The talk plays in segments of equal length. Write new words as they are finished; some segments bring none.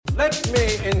Let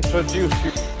me introduce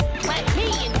you. Let me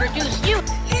introduce you.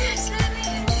 Yes, let me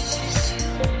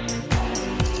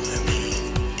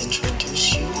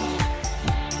introduce you.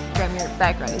 Graham, your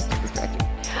background is distracting.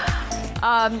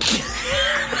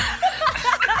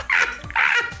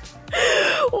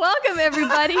 Welcome,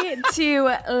 everybody, to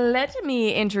Let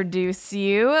Me Introduce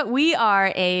You. We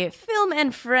are a film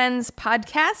and friends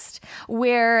podcast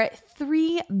where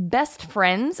three best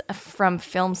friends from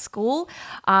film school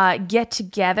get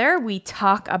together. We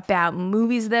talk about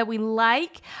movies that we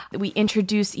like. We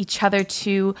introduce each other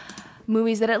to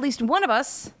movies that at least one of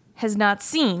us has not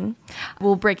seen.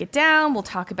 We'll break it down. We'll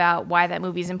talk about why that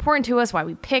movie is important to us, why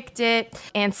we picked it.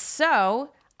 And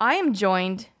so I am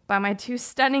joined by my two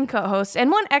stunning co-hosts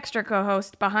and one extra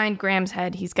co-host behind Graham's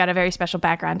head. He's got a very special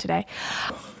background today.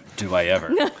 Do I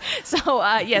ever? So,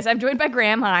 yes, I'm joined by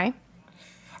Graham. Hi.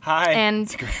 Hi.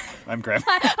 And I'm Graham.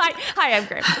 Hi, I'm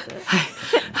Graham.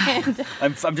 And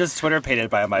I'm just Twitter painted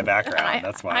by my background.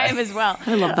 That's why. I am as well.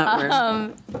 I love that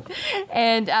word.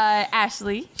 And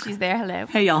Ashley, she's there. Hello.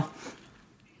 Hey, y'all.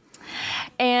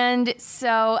 And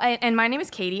so, and my name is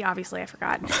Katie. Obviously, I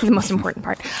forgot the most important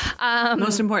part.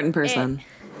 Most important person.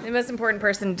 The most important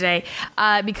person today,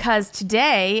 because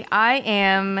today I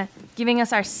am giving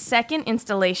us our second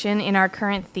installation in our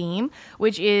current theme,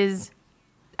 which is,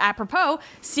 apropos,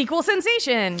 sequel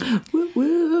sensation. Woo,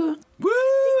 woo. Woo!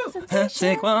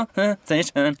 Sequel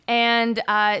sensation. And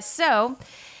so,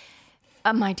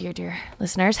 my dear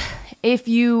listeners, if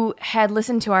you had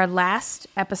listened to our last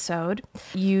episode,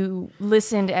 you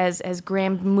listened as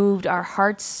Graham moved our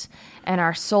hearts and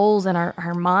our souls and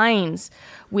our minds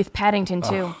with Paddington 2.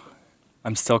 Oh,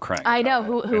 I'm still crying. I know,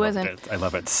 who isn't? I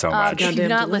love it so much. If you do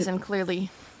not listen, clearly.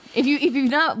 If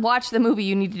you've not watched the movie,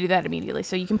 you need to do that immediately.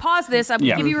 So you can pause this. I'm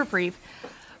going to give you a reprieve.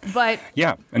 But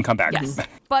Yeah, and come back. yes.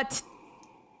 But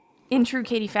in true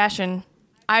Katie fashion,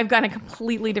 I've gone a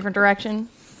completely different direction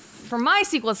for my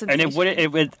sequel sensation.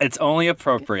 And it's only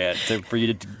appropriate for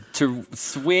you to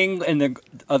swing in the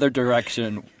other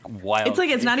direction while It's like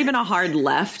it's not even a hard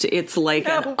left. It's like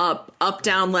an up,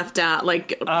 down, left, down.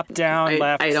 Like up, down,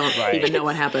 left. I don't right. even know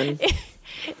what happened.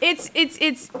 It's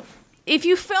if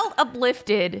you felt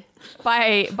uplifted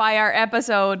by our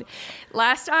episode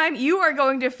last time, you are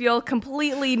going to feel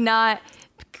completely not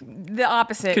the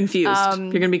opposite. Confused.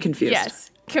 You're gonna be confused. Yes.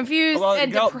 Confused Well,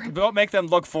 and don't make them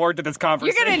look forward to this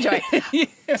conversation. You're going to enjoy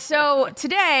it. So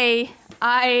today,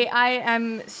 I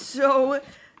am so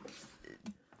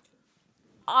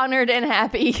honored and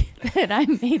happy that I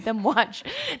made them watch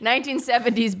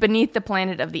 1970s Beneath the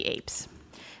Planet of the Apes.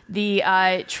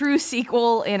 The true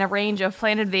sequel in a range of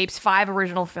Planet of the Apes 5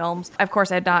 original films. Of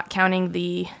course, I'm not counting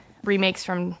the remakes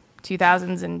from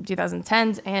 2000s and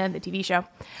 2010s and the TV show.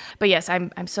 But yes,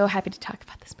 I'm so happy to talk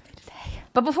about this movie today.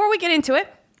 But before we get into it,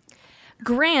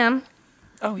 Graham,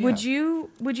 would you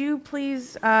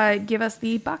please give us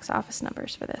the box office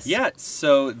numbers for this? Yeah,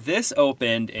 so this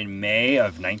opened in May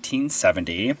of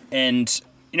 1970, and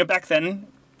back then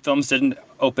films didn't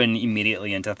open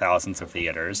immediately into thousands of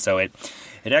theaters, so it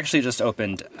actually just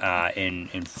opened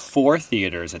in 4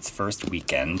 theaters its first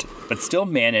weekend, but still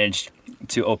managed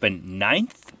to open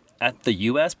 9th at the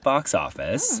U.S. box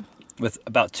office with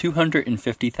about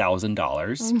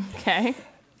 $250,000. Okay.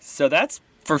 So that's,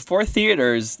 for 4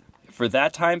 theaters for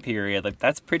that time period,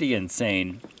 that's pretty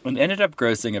insane. And ended up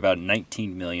grossing about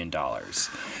 $19 million,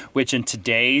 which in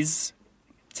today's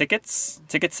ticket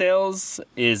sales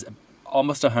is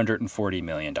almost $140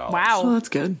 million. Wow. Oh, that's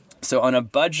good. So on a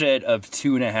budget of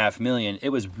 $2.5 million, it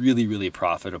was really, really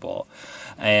profitable.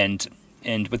 And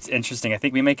what's interesting, I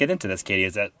think we might get into this, Katie,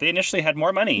 is that they initially had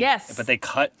more money. Yes. But they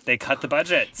cut the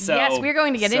budget. So, yes, we're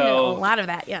going to get into a lot of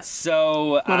that, yes.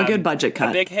 So Well, a good budget cut.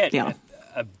 A big hit. Yeah.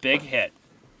 A big hit.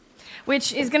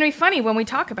 Which is going to be funny when we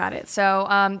talk about it.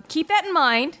 So keep that in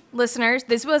mind, listeners.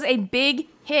 This was a big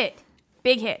hit.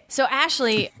 Big hit. So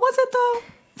Ashley... Was it though?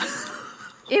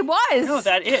 It was. No,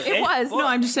 it was. No,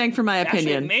 I'm just saying for my Actually,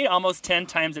 opinion. it made almost 10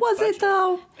 times its Was budget. it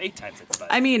though? 8 times its budget.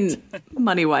 I mean,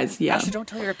 money-wise, yeah. Ashley, don't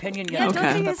tell your opinion yet. Yeah, Okay.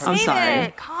 don't you I'm say sorry.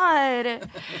 that. God.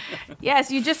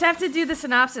 Yes, you just have to do the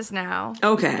synopsis now.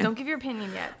 Okay. Don't give your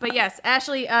opinion yet. But yes,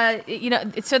 Ashley,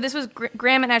 so this was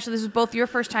Graham and Ashley, this was both your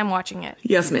first time watching it.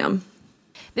 Yes, ma'am.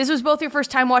 This was both your first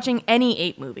time watching any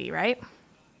ape movie, right?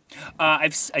 I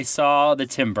saw the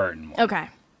Tim Burton one. Okay.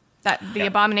 The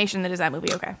abomination that is that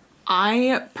movie, okay.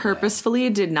 I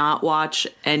purposefully did not watch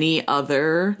any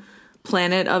other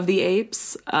Planet of the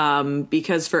Apes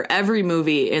because for every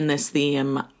movie in this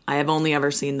theme, I have only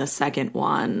ever seen the second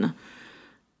one.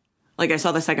 Like, I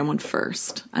saw the second one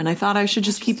first, and I thought I should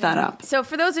just keep that up. So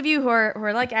for those of you who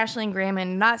are like Ashley and Graham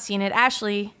and not seen it,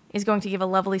 Ashley, is going to give a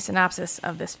lovely synopsis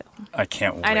of this film. I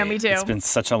can't wait. I know, me too. It's been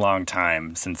such a long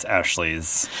time since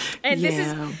Ashley's. And this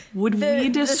Yeah. is Would we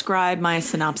describe my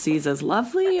synopses as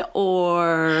lovely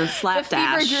or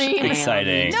slapdash? dream. and-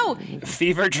 Exciting. No.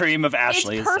 Fever dream of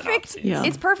Ashley's. It's perfect. synopsis. Yeah.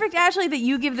 It's perfect, Ashley, that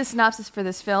you give the synopsis for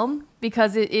this film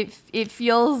because it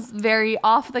feels very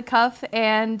off the cuff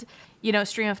and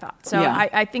stream of thought. So Yeah.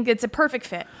 I think it's a perfect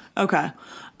fit. Okay. I'm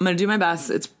going to do my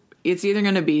best. It's either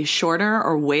going to be shorter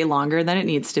or way longer than it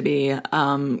needs to be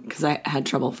because I had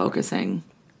trouble focusing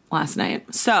last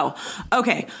night. So,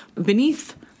 okay.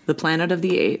 Beneath the Planet of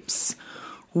the Apes,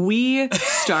 we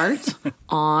start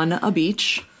on a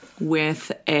beach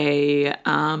with a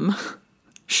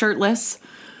shirtless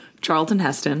Charlton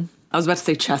Heston. I was about to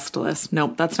say chestless.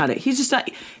 Nope, that's not it. He's just got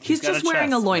just a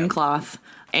wearing chest, a loincloth.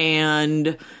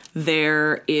 And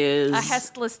there is A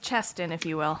Hestless Cheston, if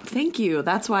you will. Thank you.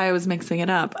 That's why I was mixing it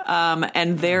up.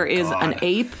 And there is an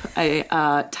ape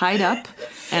tied up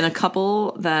and a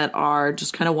couple that are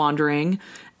just kind of wandering.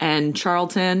 And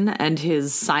Charlton and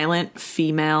his silent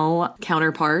female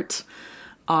counterpart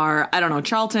are, I don't know,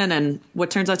 Charlton and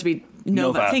what turns out to be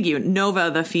Nova. Thank you. Nova,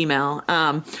 the female.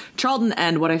 Charlton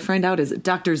and what I find out is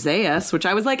Dr. Zaius, which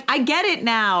I was like, I get it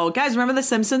now. Guys, remember the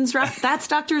Simpsons ref? That's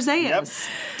Dr. Zaius.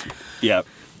 Yep.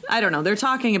 I don't know. They're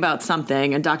talking about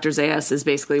something, and Dr. Zaius is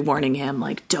basically warning him,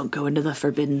 like, don't go into the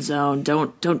forbidden zone.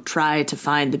 Don't try to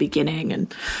find the beginning.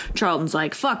 And Charlton's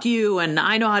like, fuck you, and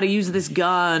I know how to use this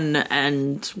gun,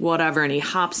 and whatever. And he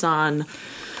hops on,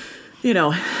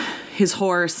 his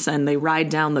horse, and they ride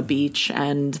down the beach,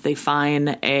 and they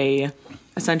find a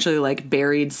essentially like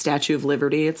buried Statue of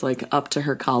Liberty. It's like up to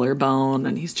her collarbone,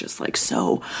 and he's just like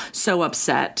so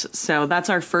upset. So that's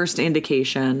our first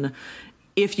indication,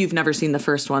 if you've never seen the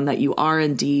first one, that you are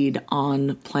indeed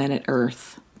on planet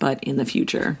Earth, but in the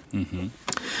future. Mm-hmm.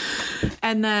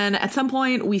 And then at some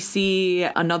point we see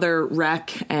another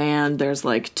wreck, and there's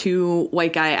like two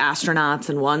white guy astronauts,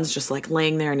 and one's just like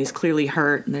laying there and he's clearly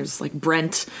hurt. And there's like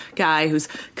Brent guy who's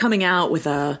coming out with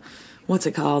a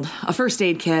first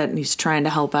aid kit, and he's trying to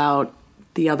help out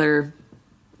the other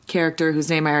character whose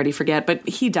name I already forget, but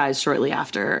he dies shortly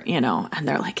after, and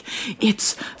they're like,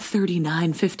 it's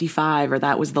 39:55, or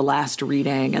that was the last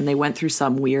reading, and they went through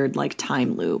some weird like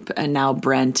time loop, and now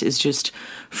Brent is just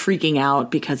freaking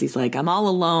out because he's like, I'm all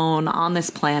alone on this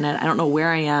planet. I don't know where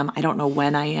I am. I don't know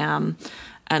when I am.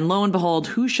 And lo and behold,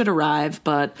 who should arrive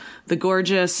but the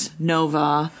gorgeous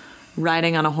Nova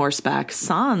riding on a horseback,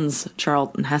 sans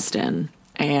Charlton Heston,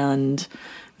 and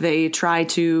they try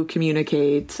to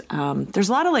communicate. There's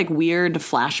a lot of like weird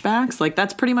flashbacks. Like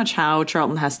that's pretty much how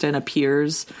Charlton Heston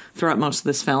appears throughout most of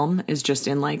this film, is just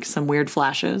in like some weird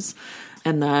flashes.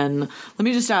 And then let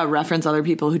me just reference other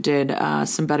people who did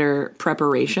some better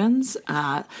preparations.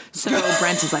 So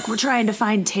Brent is like, we're trying to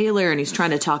find Taylor, and he's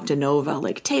trying to talk to Nova,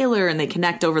 like Taylor, and they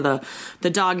connect over the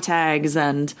dog tags,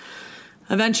 and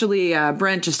eventually,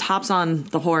 Brent just hops on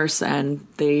the horse, and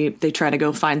they try to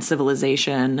go find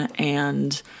civilization.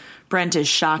 And Brent is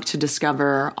shocked to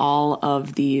discover all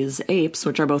of these apes,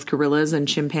 which are both gorillas and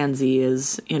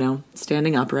chimpanzees,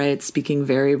 standing upright, speaking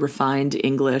very refined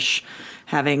English,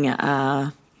 having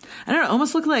I don't know,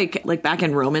 almost look like back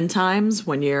in Roman times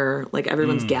when you're like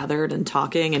everyone's gathered and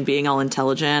talking and being all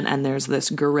intelligent, and there's this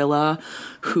gorilla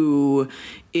who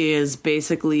is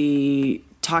basically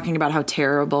talking about how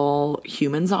terrible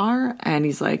humans are, and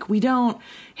he's like, we don't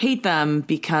hate them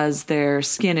because their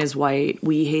skin is white,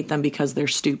 we hate them because they're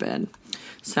stupid.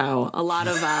 So a lot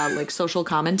of like social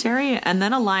commentary, and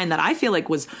then a line that I feel like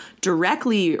was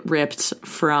directly ripped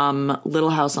from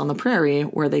Little House on the Prairie,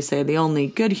 where they say the only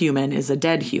good human is a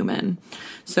dead human.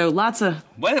 So lots of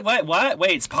What?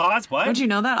 Wait, pause. What? don't you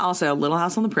know that? Also, Little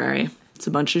House on the Prairie, it's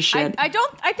a bunch of shit. I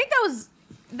think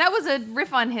that was a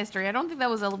riff on history. I don't think that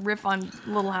was a riff on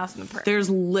Little House on the Prairie.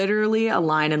 There's literally a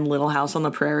line in Little House on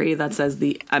the Prairie that says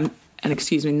and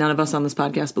excuse me, none of us on this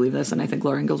podcast believe this, and I think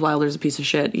Laura Ingalls Wilder's a piece of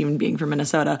shit, even being from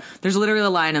Minnesota. There's literally a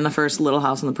line in the first Little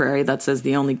House on the Prairie that says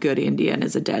the only good Indian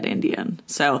is a dead Indian.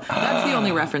 So that's the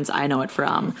only reference I know it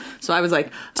from. So I was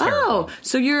like, Terrible.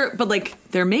 but like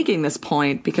they're making this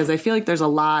point because I feel like there's a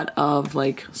lot of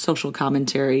like social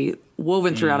commentary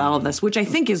woven throughout all of this, which I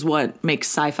think is what makes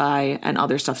sci-fi and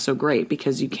other stuff so great,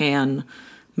 because you can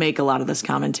make a lot of this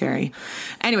commentary.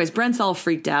 Anyways, Brent's all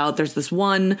freaked out. There's this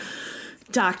one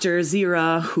Dr.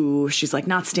 Zira who she's like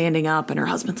not standing up, and her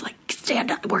husband's like,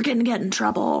 stand up, we're gonna get in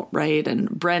trouble, right? And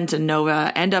Brent and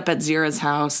Nova end up at Zira's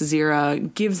house.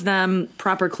 Zira gives them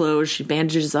proper clothes. She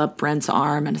bandages up Brent's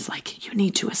arm and is like, you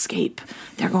need to escape,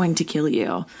 they're going to kill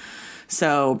you.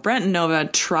 So Brent and Nova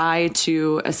try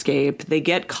to escape. They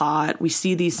get caught. We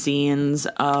see these scenes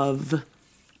of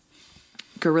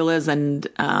gorillas and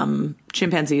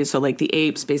chimpanzees, so like the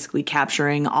apes, basically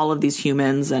capturing all of these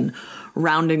humans and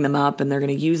rounding them up, and they're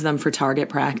going to use them for target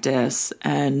practice.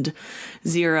 And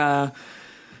Zira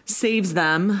saves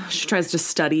them. She tries to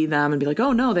study them and be like,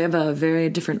 oh no, they have a very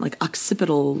different like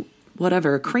occipital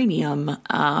whatever cranium,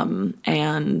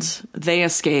 and they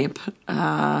escape.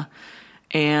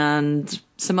 And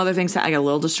some other things, I got a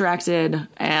little distracted,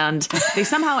 and they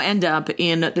somehow end up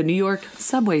in the New York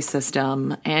subway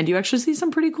system, and you actually see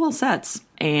some pretty cool sets.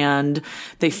 And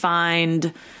they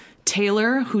find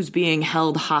Taylor, who's being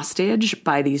held hostage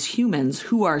by these humans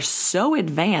who are so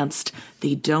advanced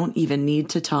they don't even need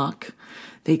to talk.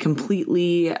 They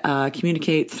completely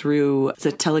communicate through, is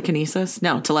it telekinesis?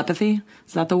 No, telepathy.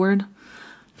 Is that the word?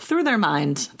 Through their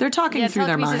mind. They're talking through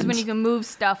their mind. Telekinesis is when you can move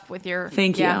stuff with your...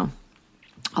 Thank you.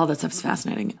 All that stuff is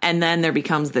fascinating. And then there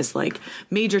becomes this like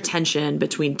major tension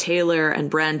between Taylor and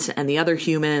Brent and the other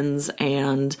humans,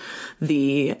 and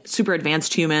the super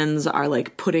advanced humans are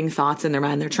like putting thoughts in their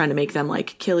mind. They're trying to make them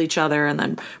like kill each other. And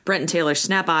then Brent and Taylor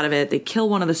snap out of it. They kill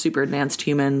one of the super advanced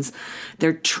humans.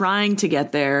 They're trying to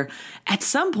get there. At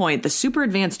some point, the super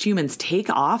advanced humans take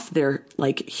off their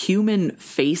like human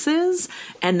faces,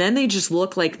 and then they just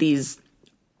look like these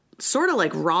sort of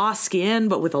like raw skin,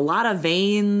 but with a lot of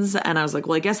veins. And I was like,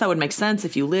 well, I guess that would make sense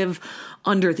if you live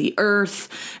under the earth.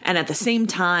 And at the same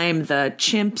time, the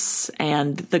chimps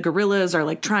and the gorillas are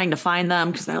like trying to find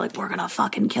them because they're like, we're going to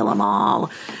fucking kill them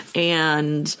all.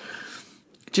 And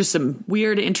just some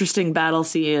weird, interesting battle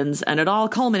scenes. And it all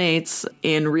culminates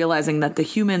in realizing that the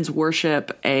humans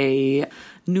worship a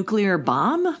nuclear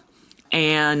bomb.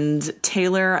 And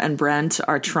Taylor and Brent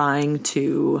are trying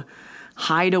to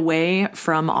hide away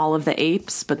from all of the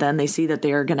apes, but then they see that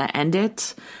they are going to end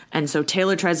it. And so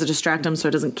Taylor tries to distract them so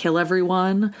it doesn't kill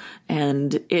everyone.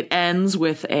 And it ends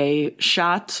with a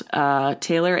shot,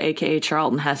 Taylor, aka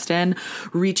Charlton Heston,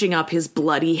 reaching up his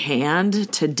bloody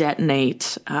hand to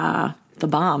detonate the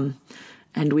bomb.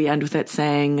 And we end with it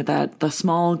saying that the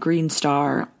small green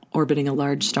star orbiting a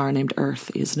large star named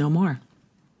Earth is no more.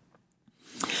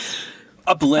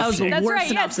 Uplifting. That was the worst right, yes.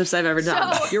 synopsis I've ever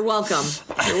done. So- You're welcome.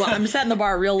 I'm setting the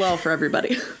bar real low for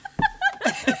everybody.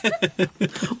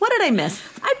 What did I miss?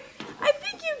 I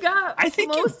think you got I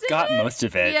think you got most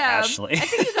of it, Yeah, Ashley. I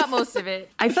think you got most of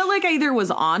it. I felt like I either was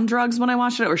on drugs when I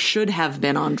watched it or should have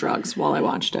been on drugs while I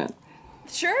watched it.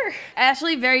 Sure.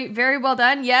 Ashley, very, very well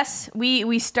done. Yes,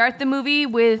 we start the movie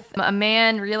with a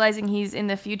man realizing he's in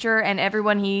the future and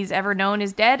everyone he's ever known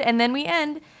is dead. And then we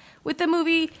end with the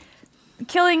movie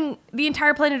killing the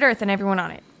entire planet Earth and everyone on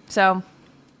it. So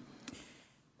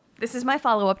this is my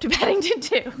follow-up to Paddington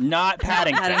 2. Not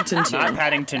Paddington. Paddington 2. Not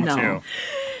Paddington No. 2.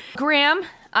 Graham,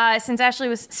 since Ashley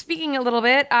was speaking a little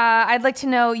bit, I'd like to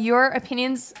know your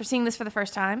opinions for seeing this for the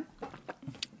first time.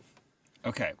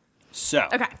 Okay. So,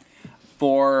 Okay.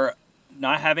 for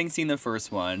not having seen the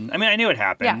first one, I mean, I knew it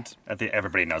happened.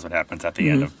 Everybody knows what happens at the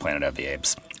end of Planet of the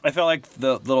Apes. I felt like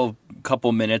the little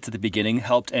couple minutes at the beginning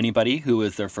helped anybody who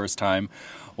was their first time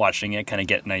watching it kind of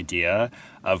get an idea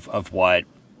of what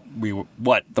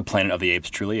the Planet of the Apes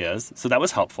truly is. So that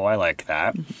was helpful. I like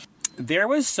that. There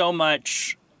was so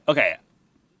much. Okay,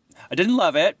 I didn't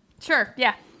love it. Sure,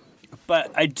 yeah.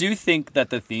 But I do think that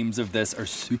the themes of this are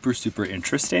super, super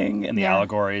interesting, and the Yeah.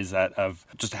 allegories of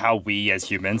just how we as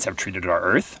humans have treated our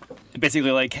Earth.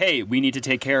 Basically, like, hey, we need to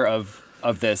take care of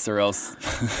this, or else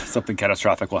something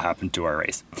catastrophic will happen to our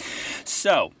race.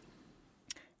 So,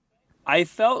 I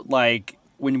felt like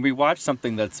when we watch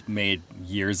something that's made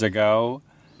years ago,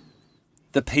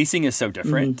 the pacing is so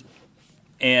different,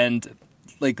 and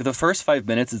like the first 5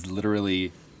 minutes is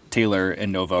literally Taylor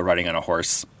and Nova riding on a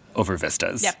horse over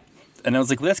vistas. Yep. And I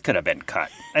was like, this could have been cut.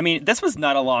 I mean, this was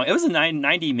not it was a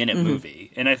 90-minute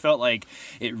movie. And I felt like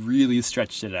it really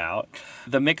stretched it out.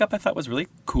 The makeup I thought was really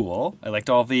cool. I liked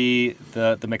all the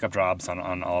makeup jobs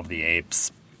on all of the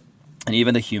apes. And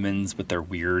even the humans with their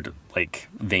weird, like,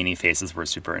 veiny faces were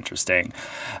super interesting.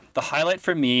 The highlight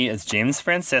for me is James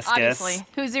Franciscus. Obviously.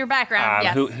 Who's your background?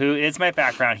 Yes. Who is my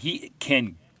background. He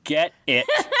can get it.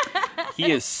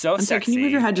 He is so I'm sorry, sexy. can you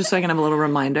move your head just so I can have a little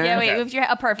reminder? Yeah, wait, Okay. move your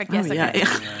head. Oh, perfect. Yes, Oh, okay.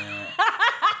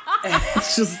 yeah.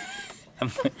 It's just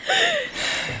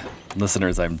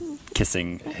Listeners, I'm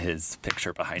kissing his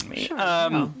picture behind me.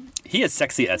 Oh. He is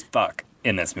sexy as fuck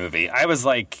in this movie. I was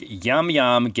like, yum,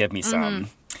 yum, give me some.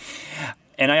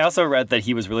 And I also read that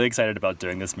he was really excited about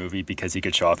doing this movie because he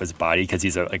could show off his body because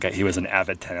he was an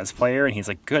avid tennis player. And he's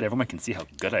like, good, everyone can see how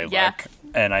good I Yeah. look.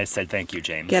 And I said, thank you,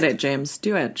 James. get it, James.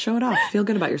 Do it. Show it off. Feel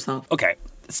good about yourself. Okay,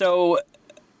 so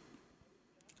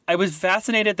I was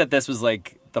fascinated that this was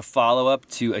like the follow-up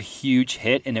to a huge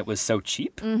hit and it was so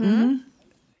cheap.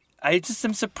 I just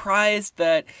am surprised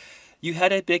that you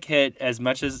had a big hit as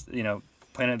much as,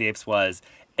 Planet of the Apes was.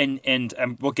 And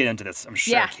we'll get into this, I'm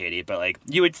sure, Yeah. Katie, but like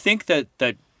you would think that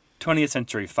 20th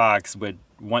Century Fox would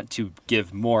want to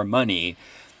give more money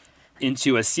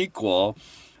into a sequel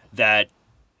that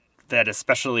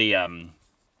especially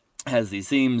has these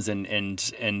themes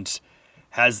and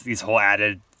has these whole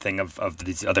added thing of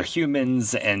these other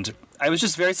humans. And I was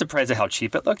just very surprised at how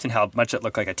cheap it looked and how much it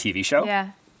looked like a TV show.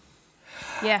 Yeah.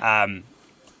 Yeah.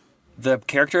 The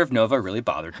character of Nova really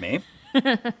bothered me.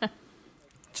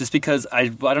 Just because I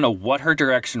don't know what her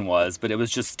direction was, but it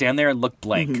was just stand there and look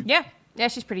blank. Yeah. Yeah,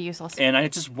 she's pretty useless. And I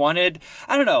just wanted,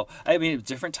 I don't know, I mean,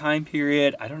 different time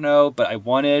period, I don't know, but I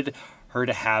wanted her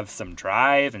to have some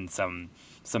drive and some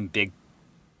big,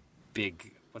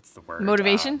 what's the word?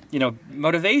 Motivation?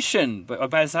 Motivation. But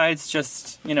besides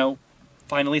just,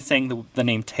 finally saying the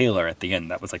name Taylor at the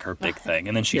end, that was like her big thing.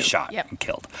 And then she's shot and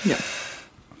killed. Yeah.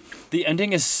 The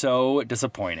ending is so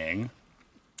disappointing.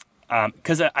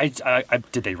 Because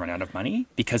did they run out of money?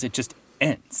 Because it just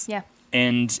ends. Yeah.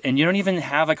 And you don't even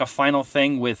have like a final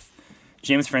thing with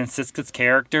James Francisca's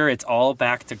character. It's all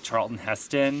back to Charlton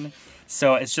Heston.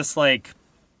 So it's just like,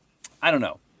 I don't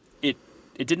know.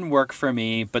 It didn't work for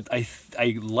me, but I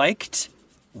liked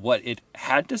what it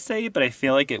had to say, but I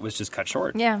feel like it was just cut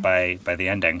short by the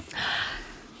ending.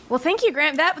 Well, thank you,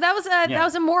 Grant. That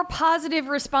was a more positive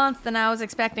response than I was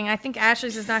expecting. I think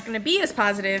Ashley's is not going to be as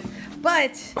positive,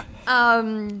 but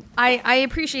I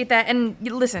appreciate that. And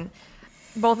listen,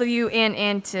 both of you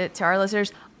and to our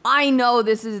listeners, I know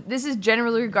this is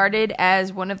generally regarded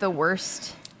as one of the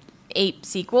worst ape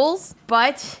sequels,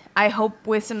 but I hope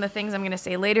with some of the things I'm going to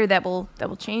say later that will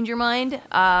change your mind.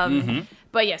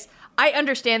 But yes, I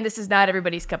understand this is not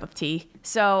everybody's cup of tea.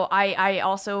 So I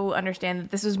also understand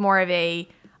that this is more of a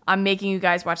I'm making you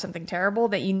guys watch something terrible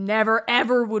that you never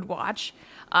ever would watch.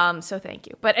 So thank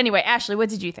you. But anyway, Ashley, what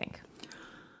did you think?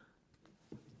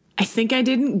 I think I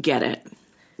didn't get it.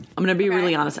 I'm going to be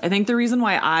really honest. I think the reason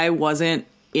why I wasn't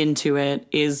into it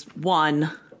is,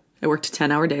 one, I worked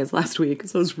 10-hour days last week,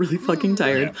 so I was really fucking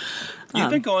tired. Yeah.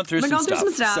 You've been going through some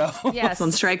stuff. So. Yes. I was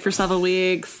on strike for several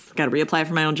weeks. Got to reapply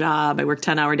for my own job. I worked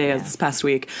 10-hour days this past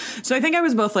week. So I think I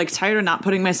was both like tired of not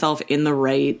putting myself in the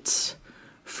right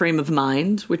frame of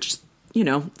mind, which,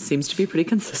 seems to be pretty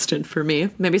consistent for me.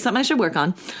 Maybe something I should work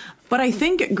on. But I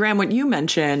think, Graham, what you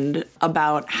mentioned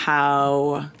about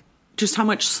how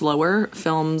much slower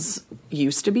films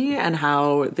used to be and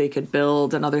how they could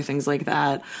build and other things like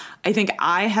that. I think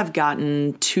I have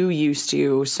gotten too used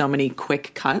to so many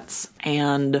quick cuts,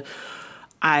 and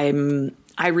I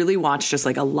really watch just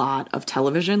like a lot of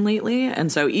television lately.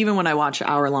 And so even when I watch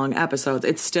hour-long episodes,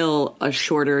 it's still a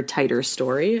shorter, tighter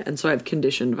story. And so I've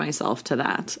conditioned myself to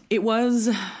that.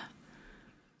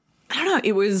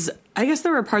 I guess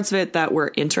there were parts of it that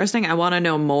were interesting. I want to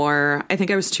know more. I think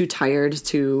I was too tired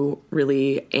to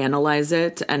really analyze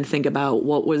it and think about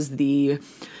what was the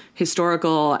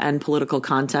historical and political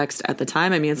context at the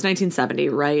time. I mean, it's 1970,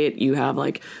 right? You have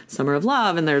like Summer of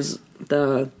Love, and there's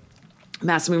the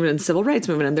mass movement and civil rights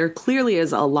movement. And there clearly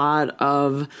is a lot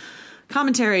of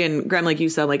commentary and, Graham, like you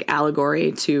said, like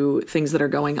allegory to things that are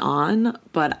going on.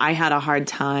 But I had a hard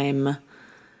time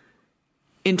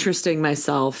interesting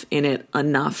myself in it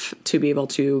enough to be able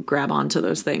to grab onto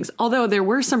those things. Although there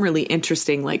were some really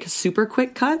interesting, like super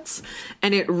quick cuts.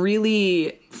 And it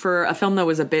really, for a film that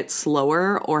was a bit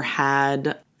slower or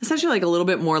had essentially like a little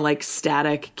bit more like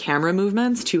static camera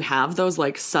movements, to have those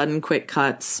like sudden quick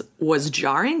cuts was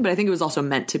jarring, but I think it was also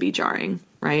meant to be jarring,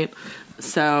 right?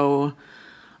 So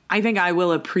I think I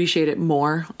will appreciate it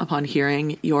more upon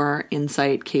hearing your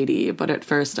insight, Katie. But at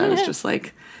first I was just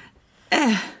like,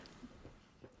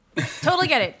 Totally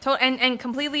get it. And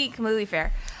completely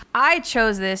fair. I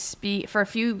chose this for a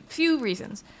few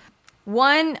reasons.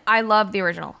 One, I love the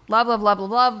original.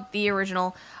 Love the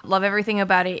original. Love everything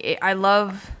about it. I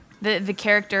love the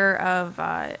character of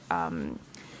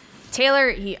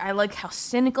Taylor. I like how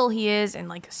cynical he is, and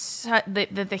like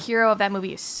the hero of that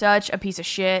movie is such a piece of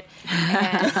shit.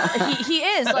 And he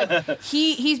is like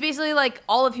he's basically like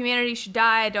all of humanity should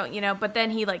die. But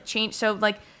then he like changed. So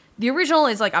like the original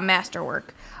is like a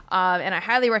masterwork. And I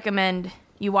highly recommend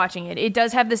you watching it. It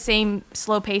does have the same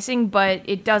slow pacing, but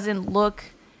it doesn't look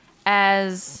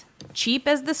as cheap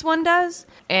as this one does.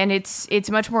 And it's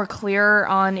much more clear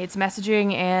on its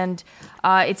messaging, and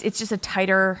it's just a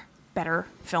tighter, better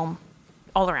film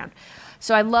all around.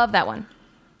 So I love that one.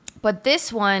 But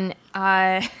this one,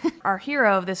 our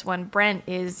hero of this one, Brent,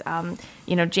 is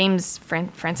James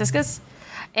Franciscus.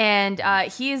 And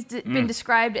he has been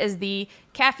described as the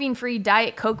caffeine-free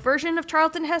Diet Coke version of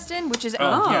Charlton Heston, which is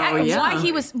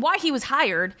why he was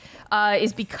hired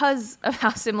is because of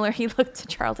how similar he looked to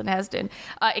Charlton Heston,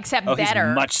 except better.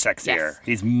 He's much sexier. Yes.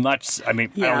 He's much. I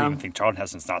mean, I don't even think Charlton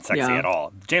Heston's not sexy at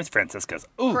all. James Francisco's.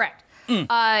 Ooh. Correct.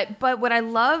 But what I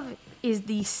love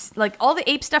is all the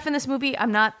ape stuff in this movie.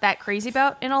 I'm not that crazy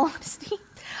about, in all honesty.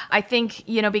 I think,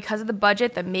 because of the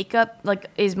budget, the makeup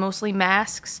is mostly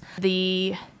masks.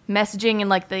 The messaging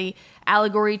and the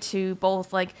allegory to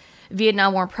both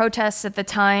Vietnam War protests at the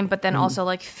time, but then also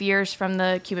fears from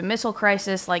the Cuban Missile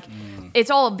Crisis.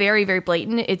 It's all very, very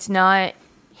blatant. It's not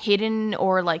hidden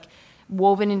or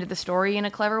woven into the story in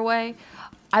a clever way.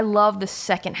 I love the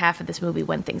second half of this movie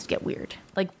when things get weird.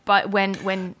 But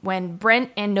when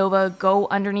Brent and Nova go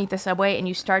underneath the subway and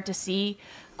you start to see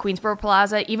Queensboro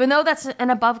Plaza, even though that's an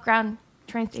above ground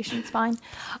train station, it's fine.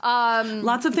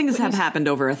 Lots of things have happened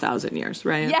over 1,000 years,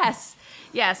 right? Yes.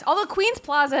 Although Queens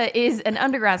Plaza is an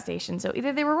underground station, so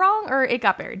either they were wrong or it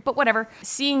got buried. But whatever.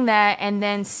 Seeing that and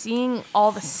then seeing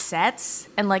all the sets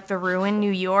and the ruined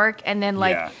New York and then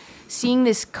seeing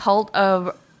this cult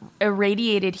of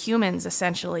irradiated humans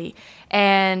essentially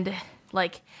and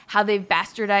how they've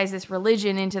bastardized this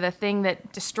religion into the thing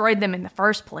that destroyed them in the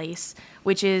first place,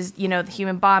 which is, the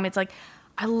human bomb. It's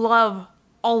I love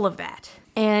all of that.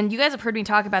 And you guys have heard me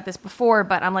talk about this before,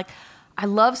 but I'm I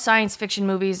love science fiction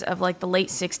movies of the late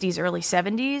 60s, early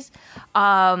 70s.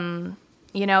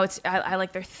 I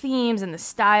like their themes and the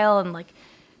style and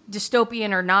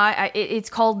dystopian or not. It's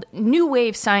called new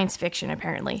wave science fiction,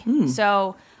 apparently.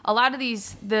 So a lot of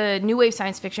the new wave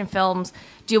science fiction films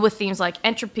deal with themes like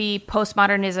entropy,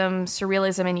 postmodernism,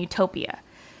 surrealism, and utopia.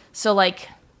 So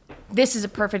this is a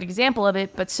perfect example of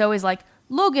it, but so is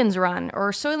Logan's Run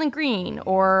or Soylent Green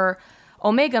or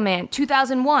Omega Man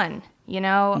 2001,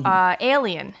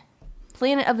 Alien,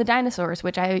 Planet of the Dinosaurs,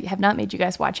 which I have not made you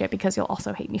guys watch yet because you'll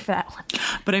also hate me for that one.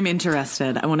 But I'm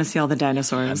interested. I want to see all the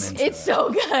dinosaurs. It's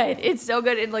so good. It's so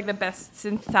good. It's the best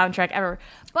synth soundtrack ever.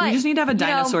 But we just need to have a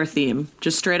dinosaur theme.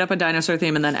 Just straight up a dinosaur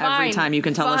theme, and then every time you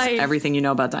can tell us everything you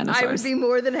know about dinosaurs. I would be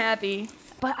more than happy.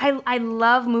 But I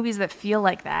love movies that feel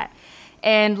like that.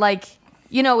 And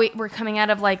we're coming out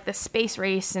of the space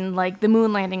race and the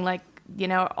moon landing,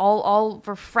 all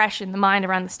were fresh in the mind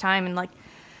around this time. And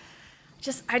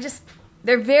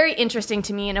they're very interesting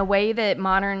to me in a way that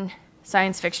modern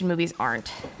science fiction movies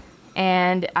aren't.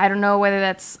 And I don't know whether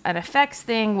that's an effects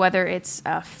thing, whether it's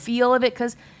a feel of it,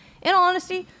 because in all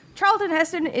honesty, Charlton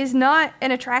Heston is not an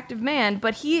attractive man,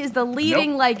 but he is the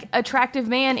leading attractive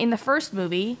man in the first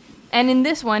movie, and in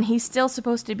this one, he's still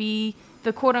supposed to be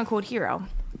the quote-unquote hero.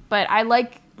 But I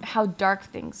like how dark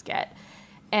things get.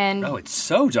 And it's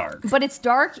so dark. But it's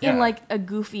dark in a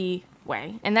goofy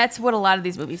way, and that's what a lot of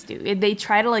these movies do. They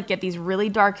try to get these really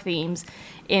dark themes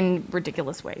in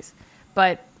ridiculous ways.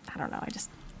 But I don't know.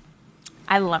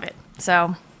 I love it.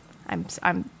 So I'm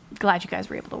glad you guys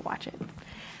were able to watch it.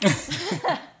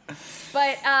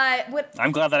 But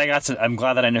I'm glad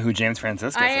that I know who James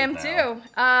Francisco is. I am too.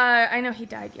 I know he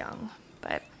died young,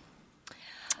 but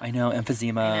I know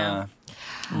emphysema.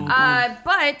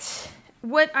 But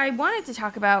what I wanted to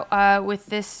talk about with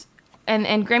this,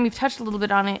 and Graham, you've touched a little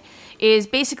bit on it, is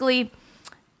basically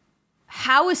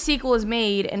how a sequel is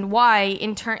made and why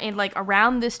in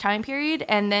around this time period,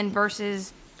 and then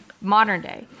versus modern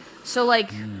day. So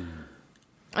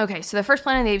okay, so the first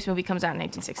Planet of the Apes movie comes out in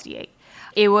 1968.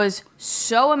 It was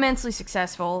so immensely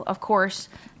successful, of course,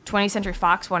 20th Century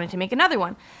Fox wanted to make another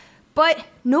one. But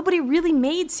nobody really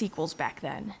made sequels back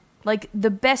then. The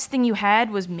best thing you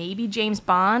had was maybe James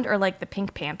Bond or the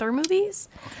Pink Panther movies.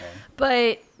 Okay.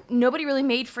 But nobody really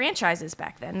made franchises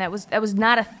back then. That was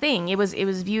not a thing. It was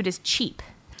viewed as cheap.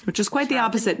 Which is quite the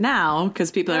opposite now, because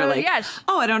people are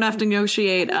I don't have to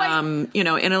negotiate,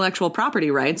 intellectual property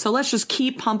rights, so let's just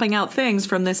keep pumping out things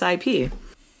from this IP.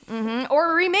 Mm-hmm.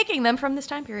 Or remaking them from this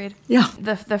time period. Yeah.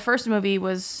 The first movie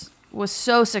was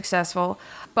so successful,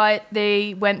 but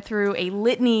they went through a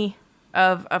litany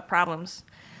of problems.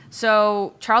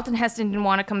 So Charlton Heston didn't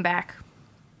want to come back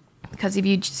because he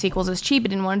viewed sequels as cheap. He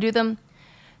didn't want to do them.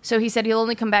 So he said he'll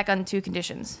only come back on 2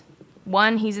 conditions.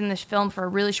 1, he's in this film for a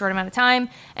really short amount of time,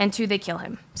 and 2, they kill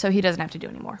him, so he doesn't have to do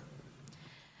anymore.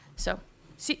 So,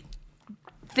 see,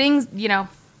 things,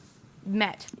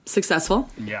 met. Successful.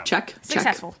 Yeah. Check.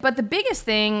 Successful. But the biggest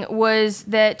thing was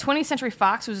that 20th Century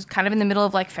Fox was kind of in the middle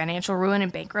of financial ruin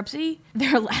and bankruptcy.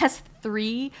 Their last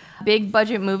 3 big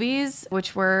budget movies,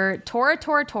 which were Tora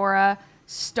Tora Tora,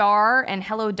 Star, and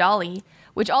Hello Dolly,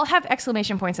 which all have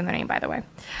exclamation points in their name, by the way,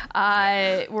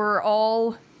 were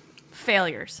all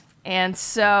failures. And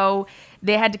so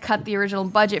they had to cut the original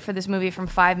budget for this movie from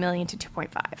 $5 million to $2.5 million,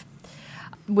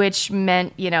 which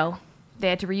meant, they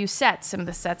had to reuse sets. Some of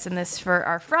the sets in this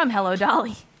are from Hello,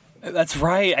 Dolly. That's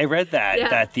right. I read that. Yeah.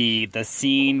 That the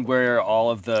scene where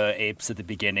all of the apes at the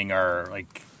beginning are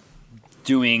like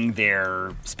doing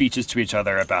their speeches to each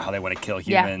other about how they want to kill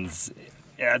humans.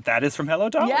 Yeah, that is from Hello,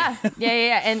 Dolly.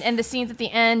 Yeah. And the scenes at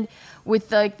the end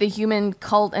with like the human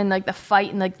cult and like the fight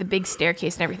and like the big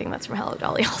staircase and everything, that's from Hello,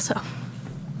 Dolly also.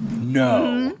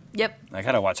 No. Yep. I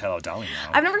gotta watch Hello, Dolly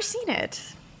now. I've never seen it,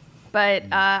 but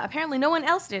apparently no one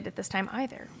else did at this time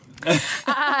either.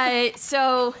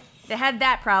 So they had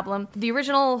that problem. The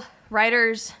original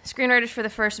screenwriters for the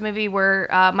first movie were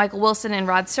Michael Wilson and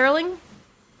Rod Serling,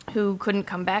 who couldn't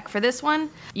come back for this one.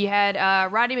 You had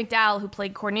Roddy McDowall, who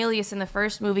played Cornelius in the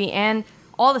first movie and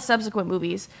all the subsequent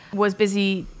movies, was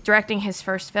busy directing his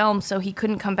first film, so he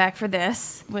couldn't come back for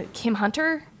this. But Kim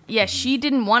Hunter? Yeah, she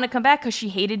didn't want to come back because she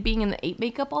hated being in the ape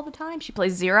makeup all the time. She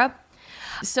plays Zira.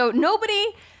 So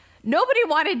nobody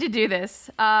wanted to do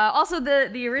this. Also,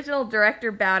 the original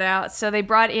director bowed out, so they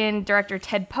brought in director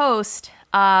Ted Post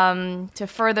to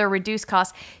further reduce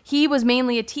costs. He was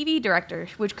mainly a TV director,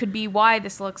 which could be why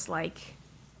this looks like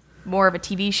more of a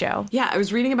TV show. Yeah, I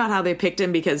was reading about how they picked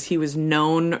him because he was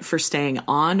known for staying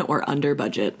on or under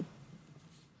budget.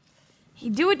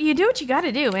 You do what you got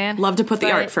to do, man. Love to put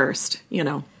the art first,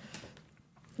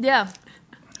 Yeah,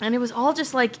 and it was all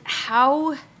just like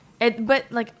but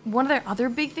like one of their other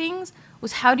big things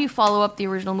was how do you follow up the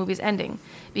original movie's ending?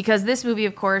 Because this movie,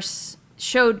 of course,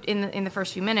 showed in the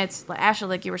first few minutes, Ashley,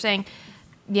 like you were saying,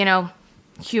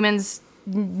 humans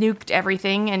nuked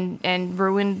everything and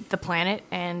ruined the planet,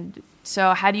 and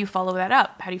so how do you follow that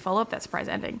up? How do you follow up that surprise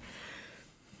ending?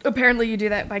 Apparently you do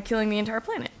that by killing the entire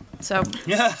planet. So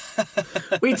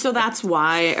Wait, so that's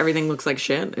why everything looks like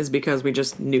shit, is because we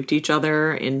just nuked each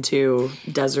other into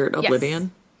desert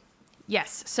oblivion?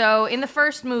 Yes. So in the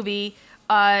first movie,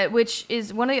 which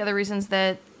is one of the other reasons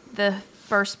that the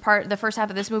first half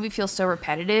of this movie feels so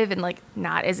repetitive and like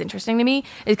not as interesting to me,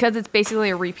 is because it's basically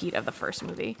a repeat of the first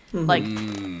movie. Like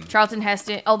Charlton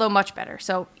Heston, although much better.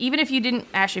 So even if you didn't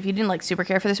like super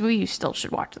care for this movie, you still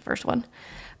should watch the first one.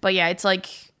 But yeah, it's like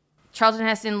Charlton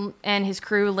Heston and his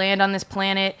crew land on this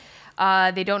planet.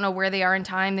 They don't know where they are in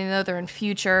time. They know they're in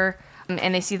future,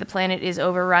 and they see the planet is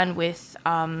overrun with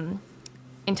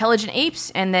intelligent apes,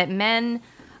 and that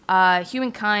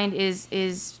humankind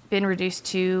is been reduced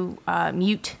to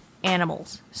mute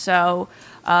animals. So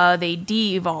they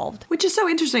de-evolved. Which is so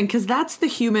interesting, because that's the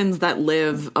humans that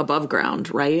live above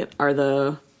ground, right? Are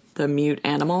the mute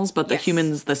animals, but the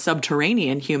humans, the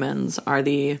subterranean humans, are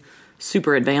the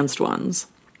super advanced ones.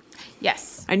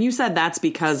 Yes. And you said that's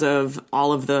because of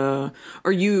all of either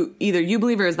you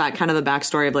believe, or is that kind of the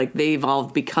backstory of like they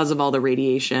evolved because of all the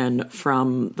radiation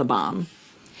from the bomb?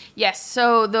 Yes.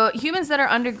 So the humans that are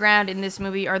underground in this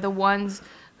movie are the ones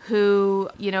who,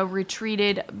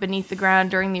 retreated beneath the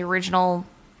ground during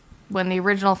when the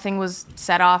original thing was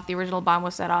set off, the original bomb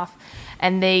was set off,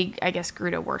 and they, I guess,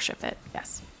 grew to worship it.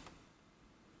 Yes.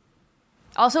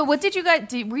 Also, what did you guys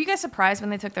were you guys surprised when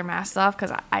they took their masks off?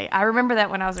 Because I remember that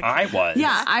when I was a kid. I was.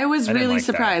 Yeah, I was didn't really like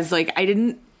surprised. that. Like, I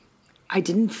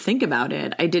didn't think about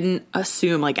it. I didn't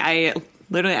assume. Like, I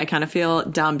kind of feel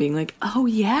dumb being like, oh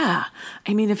yeah.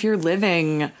 I mean, if you're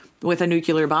living with a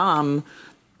nuclear bomb,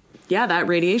 yeah, that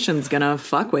radiation's gonna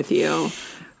fuck with you,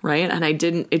 right? And it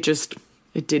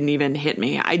didn't even hit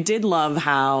me. I did love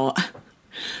how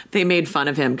they made fun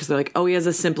of him because they're like, oh, he has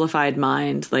a simplified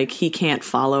mind. Like, he can't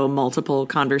follow multiple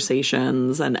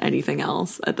conversations and anything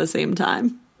else at the same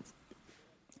time.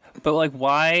 But like,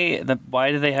 why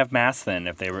do they have masks then?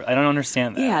 If they were, I don't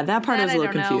understand that. Yeah, that part I was a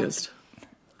little don't know. confused.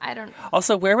 I don't know.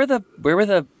 Also, where were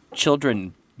the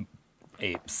children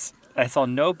apes? I saw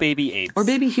no baby apes Or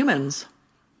baby humans.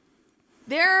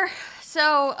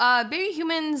 Baby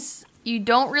humans you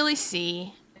don't really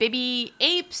see. Baby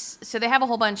apes, so they have a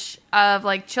whole bunch of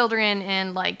like children,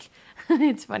 and like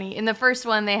it's funny. In the first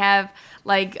one, they have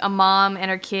like a mom and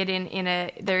her kid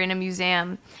they're in a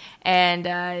museum, and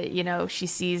she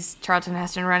sees Charlton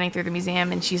Heston running through the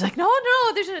museum, and she's like, no,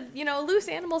 there's a loose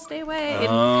animal, stay away.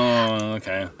 Oh,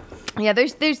 okay. Yeah,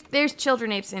 there's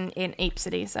children apes in Ape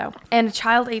City, so, and a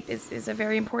child ape is a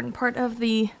very important part of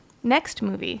the next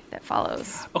movie that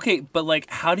follows. Okay, but like,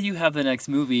 how do you have the next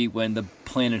movie when the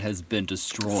planet has been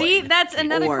destroyed? See, that's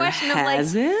another question of like,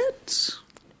 has it?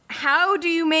 How do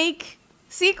you make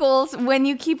sequels when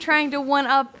you keep trying to one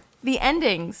up the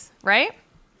endings, right?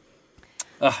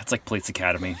 It's like Police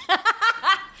Academy.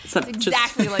 It's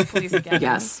exactly like Police Academy.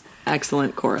 Yes,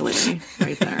 excellent correlating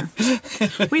right there.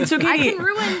 Wait, so Katie, I can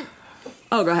ruin.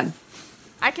 Oh, go ahead.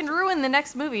 I can ruin the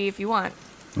next movie if you want.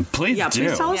 Please Yeah, do.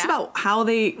 please tell us Yeah. about how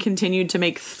they continued to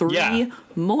make 3 Yeah.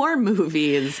 more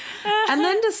movies and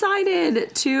then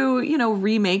decided to,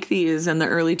 remake these in the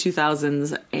early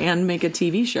 2000s and make a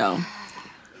TV show.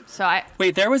 So I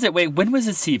Wait, when was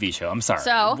this TV show? I'm sorry.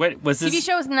 so What was this? TV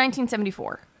show was in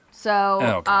 1974.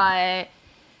 So okay.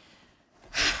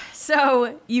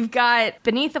 so you've got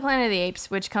Beneath the Planet of the Apes,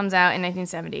 which comes out in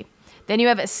 1970. Then you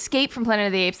have Escape from Planet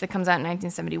of the Apes that comes out in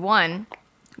 1971.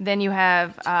 Then you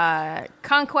have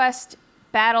Conquest,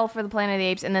 Battle for the Planet of the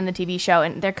Apes, and then the TV show,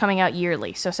 and they're coming out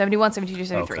yearly. So 71, 72,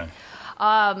 73. Okay.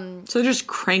 So they're just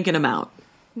cranking them out.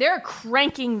 They're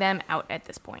cranking them out at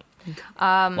this point.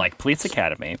 Like Police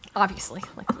Academy. Obviously,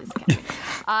 like Police Academy.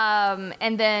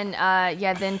 And then,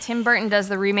 then Tim Burton does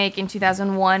the remake in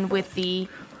 2001 with the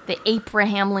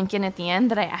Abraham Lincoln at the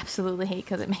end that I absolutely hate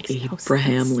because it makes no sense.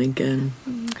 Abraham Lincoln.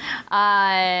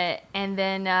 And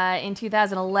then in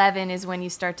 2011 is when you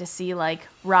start to see like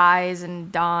Rise and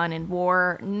Dawn and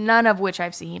War, none of which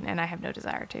I've seen, and I have no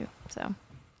desire to. So,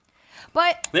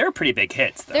 but They're pretty big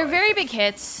hits, though. they're very big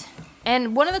hits.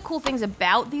 And one of the cool things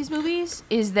about these movies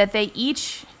is that they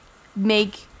each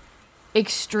make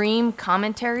extreme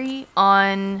commentary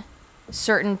on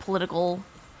certain political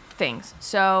things.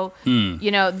 So,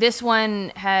 this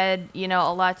one had,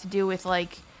 a lot to do with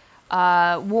like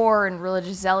war and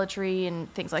religious zealotry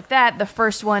and things like that. The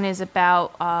first one is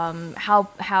about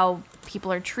how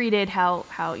people are treated, how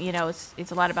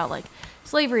it's a lot about like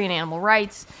slavery and animal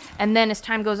rights. And then as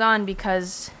time goes on,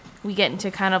 because we get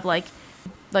into kind of like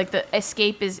the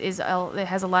Escape is it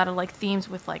has a lot of like themes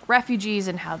with like refugees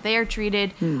and how they're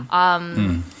treated.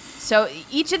 So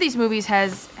each of these movies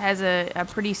has a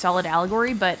pretty solid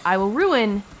allegory, but I'll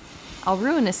ruin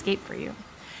Escape for you,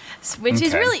 which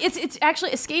is Okay. really it's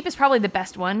actually Escape is probably the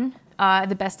best one,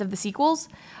 the best of the sequels.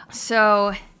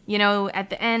 So at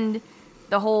the end,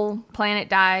 the whole planet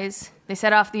dies. They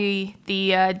set off the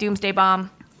doomsday bomb.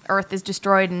 Earth is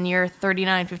destroyed in the year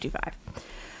 3955.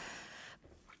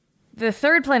 The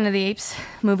third Planet of the Apes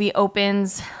movie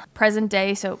opens present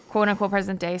day, so quote unquote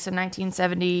present day, so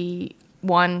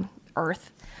 1971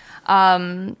 Earth.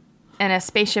 And a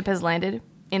spaceship has landed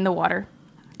in the water.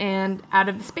 And out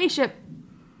of the spaceship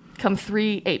come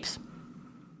 3 apes.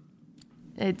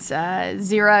 It's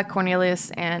Zira,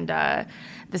 Cornelius, and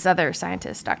this other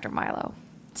scientist, Dr. Milo.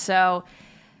 So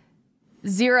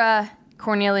Zira,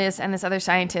 Cornelius, and this other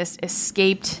scientist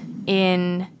escaped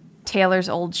in Taylor's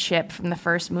old ship from the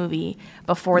first movie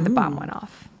before the bomb went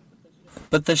off.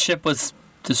 But the ship was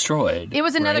destroyed. It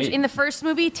was another right? in the first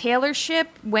movie. Taylor's ship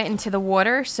went into the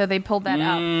water, so they pulled that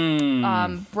up.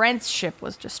 Brent's ship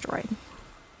was destroyed.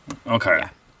 Okay. Yeah.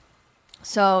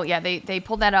 So yeah, they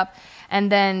pulled that up,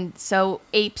 and then so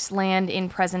apes land in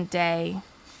present day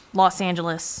Los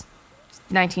Angeles,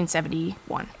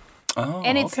 1971. Oh,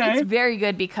 And it's okay. very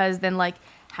good because then like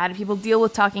how do people deal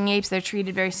with talking apes? They're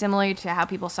treated very similar to how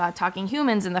people saw talking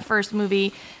humans in the first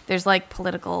movie. There's like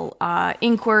political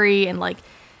inquiry and like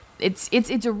it's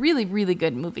a really really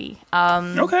good movie.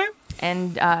 Okay.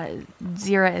 And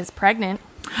Zira is pregnant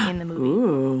in the movie.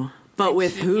 Ooh. But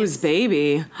with whose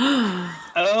baby?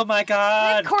 Oh my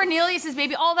God. Cornelius's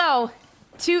baby. Although,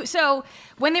 so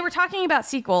when they were talking about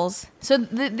sequels, so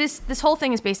this whole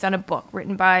thing is based on a book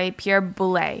written by Pierre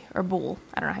Boulle or Boulle.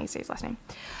 I don't know how you say his last name.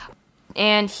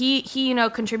 And he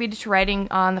contributed to writing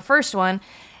on the first one,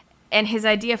 and his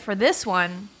idea for this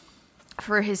one,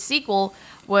 for his sequel,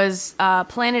 was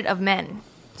Planet of Men.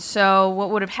 So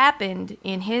what would have happened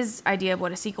in his idea of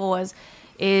what a sequel was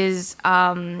is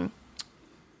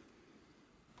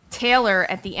Taylor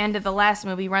at the end of the last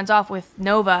movie runs off with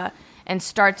Nova and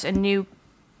starts a new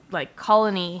like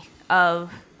colony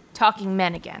of talking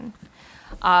men again.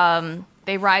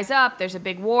 They rise up. There's a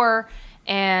big war,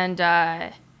 and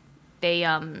the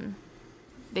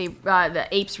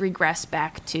apes regress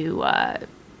back to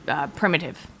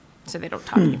primitive, so they don't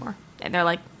talk anymore. And they're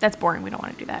like, "That's boring. We don't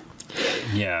want to do that."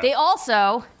 Yeah. They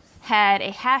also had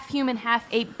a half human, half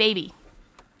ape baby,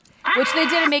 which they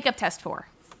did a makeup test for.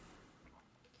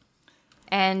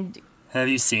 And Have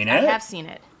you seen it? I have seen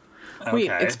it. Wait,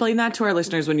 Okay. explain that to our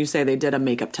listeners when you say they did a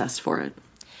makeup test for it.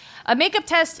 A makeup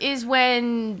test is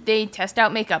when they test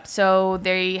out makeup. So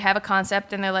they have a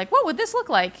concept and they're like, what would this look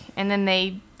like? And then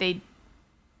they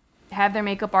have their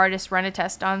makeup artist run a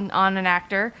test on an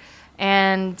actor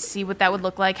and see what that would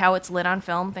look like, how it's lit on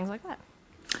film, things like that.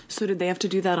 So did they have to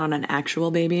do that on an actual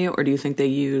baby, or do you think they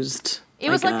used It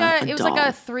was like a doll?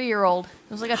 3-year-old.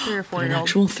 It was like a 3 or An 4-year-old.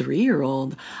 actual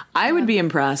 3-year-old. I would be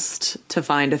impressed to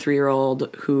find a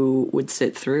 3-year-old who would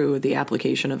sit through the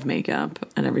application of makeup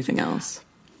and everything else.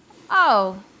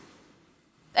 Oh.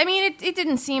 I mean, it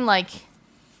didn't seem like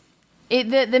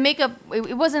The makeup,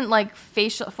 it wasn't like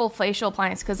full facial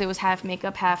appliance because it was half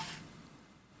makeup, half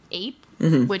ape,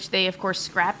 which they of course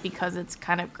scrapped because it's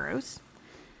kind of gross.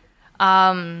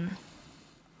 But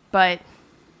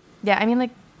yeah, I mean, like,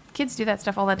 kids do that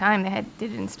stuff all the time.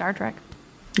 Did it in Star Trek.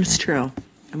 It's true.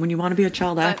 And when you want to be a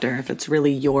child actor, if it's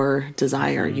really your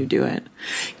desire, you do it.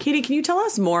 Katie, can you tell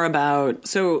us more about...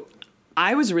 So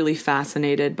I was really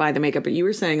fascinated by the makeup, but you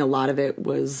were saying a lot of it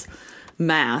was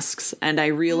masks. And I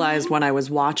realized when I was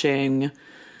watching...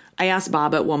 I asked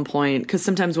Bob at one point, because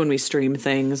sometimes when we stream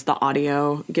things, the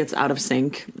audio gets out of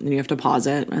sync and you have to pause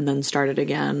it and then start it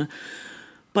again.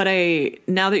 But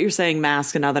now that you're saying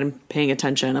mask and now that I'm paying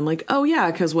attention, I'm like, oh yeah,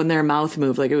 because when their mouth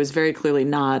moved, like it was very clearly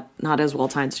not as well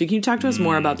timed. So can you talk to us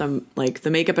more about the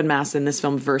makeup and mask in this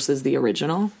film versus the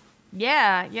original?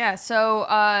 Yeah. So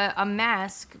a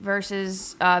mask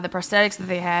versus the prosthetics that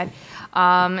they had,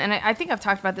 and I think I've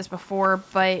talked about this before,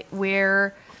 but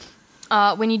where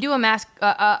when you do a mask,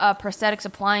 a prosthetics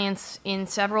appliance in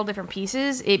several different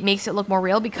pieces, it makes it look more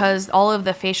real because all of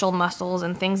the facial muscles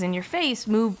and things in your face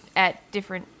move at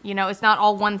different, it's not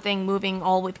all one thing moving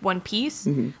all with one piece.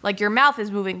 Like your mouth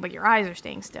is moving, but your eyes are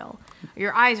staying still.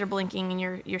 Your eyes are blinking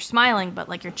and you're smiling, but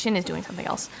like your chin is doing something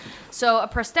else. So a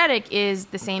prosthetic is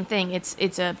the same thing.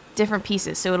 It's a different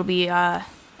pieces. So it'll be a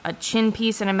chin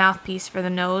piece and a mouth piece for the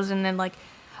nose, and then like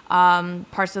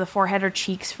parts of the forehead or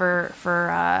cheeks for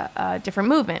different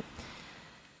movement.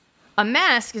 A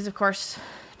mask is, of course,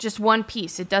 just one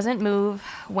piece. It doesn't move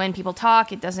when people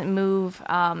talk. It doesn't move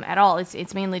at all.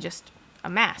 It's mainly just a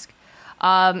mask.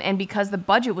 And because the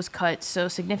budget was cut so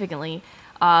significantly,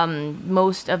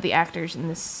 most of the actors in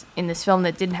this film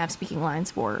that didn't have speaking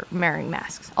lines were wearing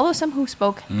masks. Although some who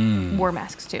spoke wore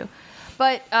masks too.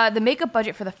 But the makeup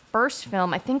budget for the first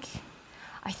film, I think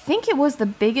it was the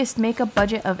biggest makeup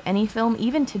budget of any film,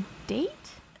 even to date.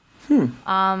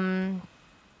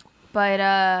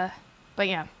 But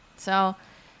yeah. So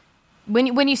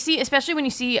when you see, especially when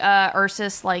you see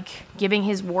Ursus like giving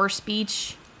his war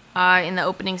speech in the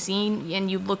opening scene,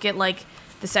 and you look at like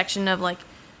the section of like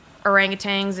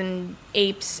orangutans and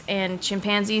apes and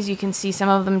chimpanzees, you can see some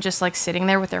of them just like sitting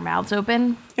there with their mouths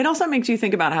open. It also makes you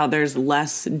think about how there's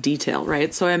less detail,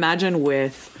 right? So I imagine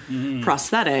with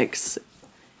prosthetics,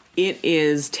 it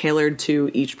is tailored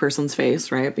to each person's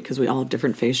face, right? Because we all have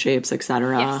different face shapes,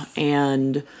 etc. Yes.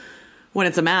 And when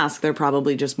it's a mask, they're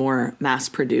probably just more mass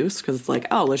produced because it's like,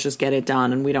 oh, let's just get it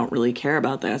done and we don't really care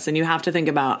about this. And you have to think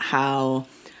about how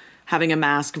having a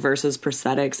mask versus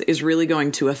prosthetics is really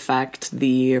going to affect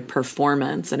the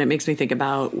performance. And it makes me think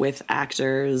about with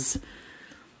actors,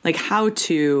 like how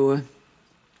to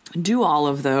do all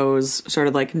of those sort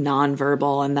of like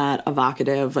nonverbal and that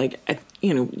evocative, like,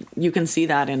 you can see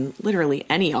that in literally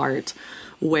any art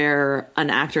where an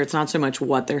actor, it's not so much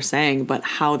what they're saying, but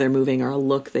how they're moving or a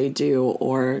look they do,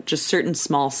 or just certain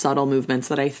small, subtle movements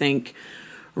that I think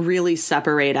really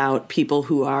separate out people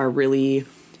who are really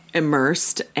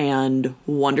immersed and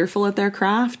wonderful at their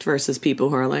craft versus people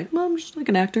who are like, well, I'm just like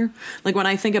an actor. Like when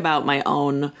I think about my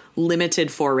own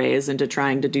limited forays into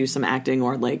trying to do some acting,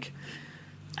 or like,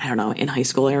 I don't know, in high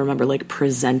school, I remember like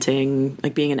presenting,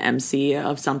 like being an MC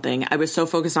of something. I was so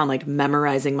focused on like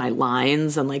memorizing my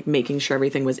lines and like making sure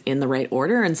everything was in the right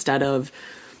order instead of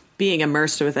being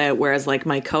immersed with it. Whereas like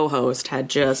my co-host had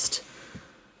just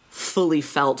fully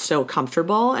felt so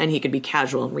comfortable and he could be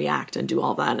casual and react and do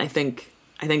all that. And I think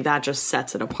that just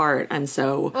sets it apart. And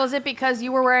so... Well, is it because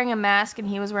you were wearing a mask and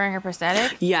he was wearing a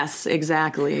prosthetic? Yes,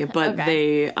 exactly. But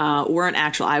they weren't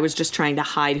actual. I was just trying to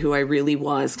hide who I really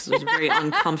was because I was a very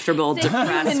uncomfortable,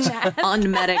 depressed,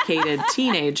 unmedicated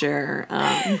teenager.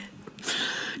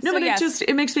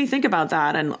 It makes me think about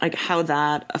that and like how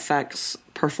that affects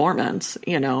performance,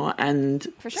 and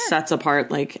sets apart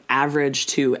like average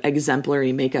to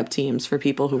exemplary makeup teams for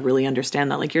people who really understand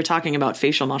that. Like you're talking about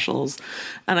facial muscles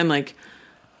and I'm like,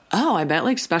 oh, I bet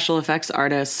like special effects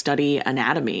artists study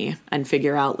anatomy and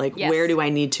figure out like where do I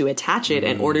need to attach it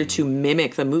in order to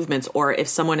mimic the movements, or if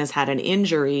someone has had an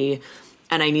injury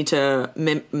and I need to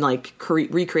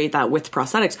recreate that with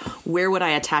prosthetics, where would I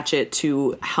attach it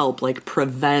to help like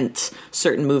prevent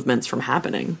certain movements from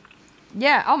happening?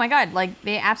 Yeah. Oh my God. Like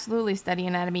they absolutely study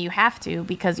anatomy. You have to,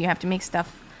 because you have to make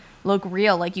stuff look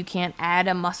real. Like you can't add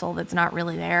a muscle that's not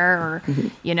really there, or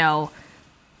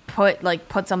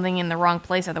put something in the wrong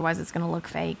place, otherwise it's going to look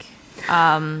fake.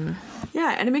 And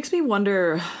it makes me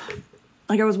wonder,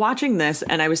 like I was watching this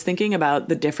and I was thinking about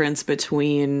the difference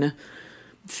between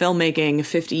filmmaking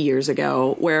 50 years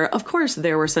ago, where of course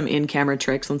there were some in-camera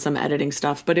tricks and some editing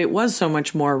stuff, but it was so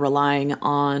much more relying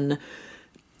on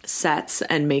sets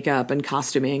and makeup and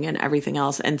costuming and everything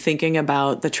else, and thinking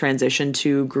about the transition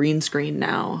to green screen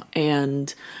now.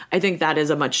 And I think that is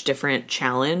a much different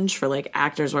challenge for like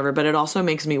actors, whatever, but it also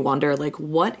makes me wonder, like,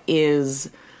 what is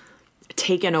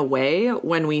taken away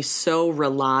when we so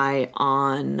rely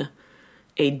on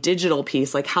a digital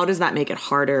piece? Like, how does that make it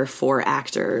harder for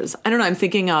actors? I don't know. I'm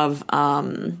thinking of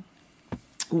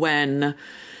when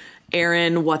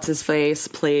Aaron What's-His-Face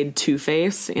played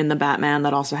Two-Face in the Batman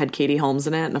that also had Katie Holmes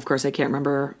in it. And of course, I can't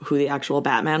remember who the actual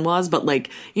Batman was, but like,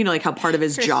 you know, like how part of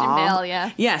his Christian jaw. Bale,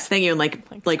 yeah. Yes, thank you. And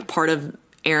like part of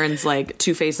Aaron's like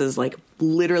Two-Face's like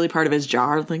literally part of his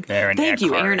jaw. Like, Aaron thank you,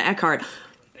 Eckhart. Aaron Eckhart.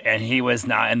 And he was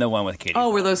not in the one with Katie. Oh,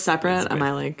 were those separate? Elizabeth. Am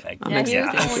I like? I'm Yeah, he was mixing the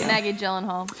up? one with Maggie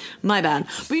Gyllenhaal. My bad.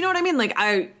 But you know what I mean? Like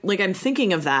I'm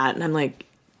thinking of that and I'm like,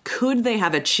 could they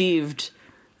have achieved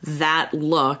that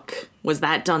look? Was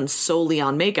that done solely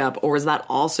on makeup, or was that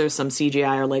also some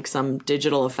CGI or like some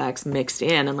digital effects mixed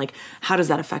in? And like, how does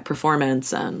that affect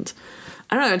performance? And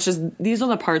I don't know, it's just, these are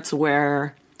the parts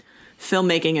where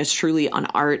filmmaking is truly an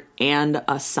art and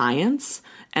a science,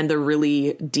 and the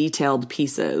really detailed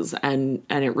pieces, and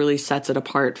it really sets it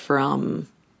apart from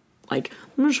like,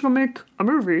 I'm just gonna make a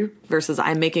movie versus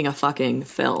I'm making a fucking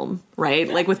film, right?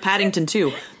 Like with Paddington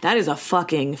 2, that is a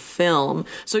fucking film.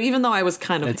 So even though I was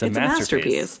kind of, It's a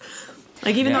masterpiece.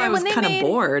 Like even though I was When they kind of made-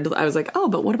 bored, I was like, oh,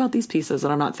 but what about these pieces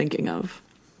that I'm not thinking of?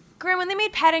 Graham, when they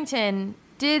made Paddington,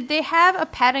 did they have a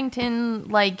Paddington,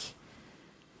 like...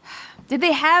 Did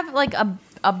they have, like,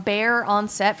 a bear on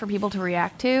set for people to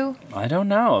react to? I don't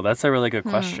know. That's a really good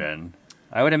question.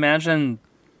 I would imagine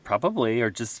probably, or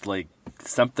just like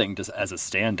something just as a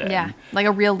stand-in. Yeah, like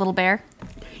a real little bear.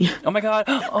 Oh my god.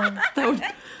 Oh, That would,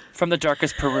 from the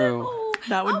darkest Peru.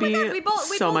 that would Oh be my God,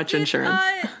 we so both much did, insurance.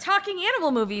 Talking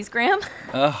animal movies, Graham.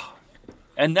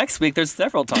 And next week there's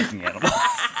several talking animals.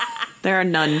 There are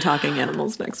none talking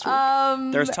animals next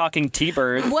week. There's talking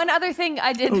T-birds. One other thing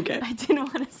I did Okay.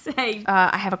 want to say.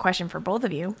 I have a question for both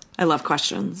of you. I love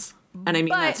questions, and I mean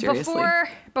that But seriously.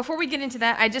 before we get into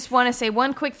that, I just want to say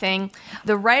one quick thing.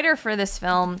 The writer for this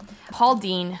film, Paul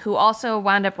Dean, who also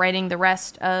wound up writing the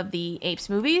rest of the Apes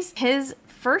movies, his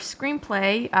first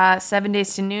screenplay, 7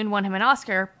 Days to Noon, won him an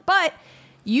Oscar, but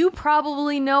you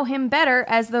probably know him better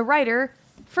as the writer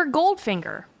for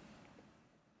Goldfinger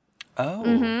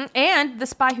Oh. and The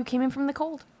Spy Who Came In From the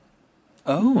Cold.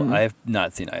 Oh, I've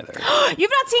not seen either. You've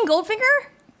not seen Goldfinger?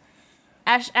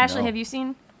 Ashley, No. have you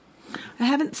seen? I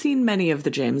haven't seen many of the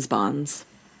James Bonds.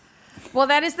 Well,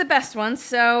 that is the best one.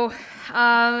 So,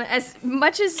 as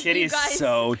much as Kitty's you guys,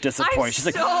 so disappointed. I'm She's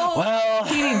like, so well,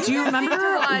 Katie, do you remember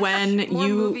watch when more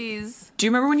you movies do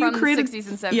you remember when you from created the 60s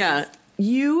and 70s. Yeah,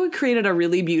 you created a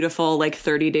really beautiful like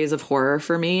 30 Days of Horror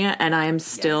for me, and I am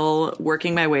still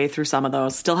working my way through some of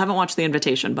those. Still haven't watched The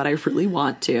Invitation, but I really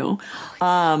want to.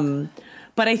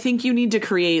 But I think you need to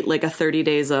create like a 30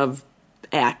 Days of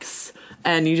X.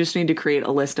 And you just need to create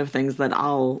a list of things that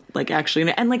I'll like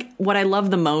actually. And like what I loved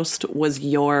the most was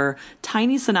your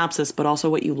tiny synopsis, but also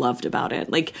what you loved about it.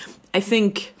 Like, I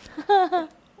think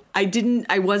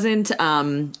I wasn't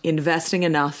investing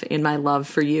enough in my love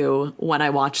for you when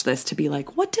I watched this to be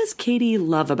like, what does Katie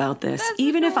love about this? That's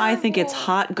Even if I think it's adorable.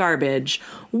 hot garbage,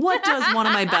 what does one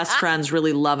of my best friends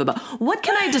really love about? What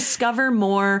can I discover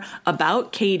more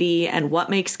about Katie and what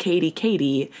makes Katie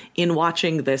Katie in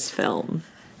watching this film?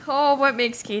 Oh, what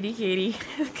makes Katie Katie?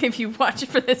 If you watch it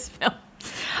for this film,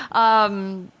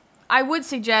 I would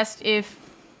suggest if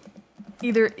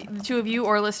either the two of you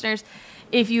or listeners,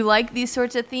 if you like these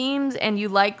sorts of themes and you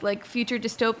like future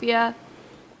dystopia,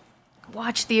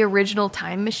 watch the original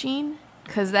Time Machine,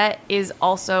 because that is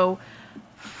also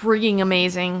freaking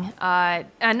amazing.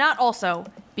 And not also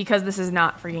because this is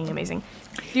not freaking amazing.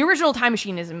 The original Time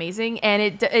Machine is amazing, and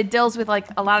it deals with like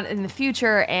a lot in the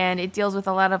future, and it deals with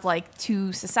a lot of like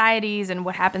two societies and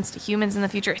what happens to humans in the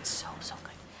future. It's so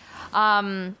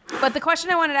good. But the question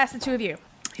I wanted to ask the two of you,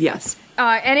 Yes.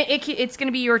 and it's going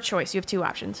to be your choice. You have two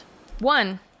options.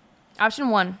 Option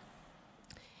one,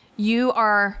 you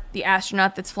are the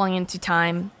astronaut that's flying into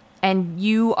time, and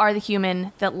you are the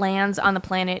human that lands on the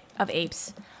planet of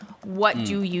apes. What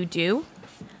do you do?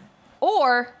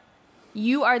 Or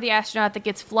you are the astronaut that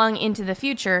gets flung into the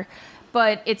future,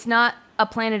 but it's not a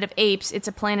planet of apes, it's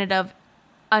a planet of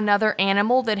another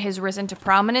animal that has risen to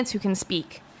prominence who can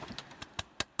speak.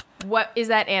 What is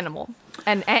that animal?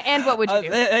 And what would you do?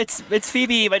 it's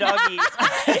Phoebe, my doggy.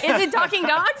 Is it talking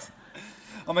dogs?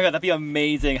 Oh my god, that'd be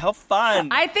amazing. How fun.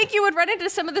 I think you would run into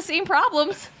some of the same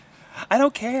problems. I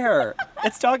don't care.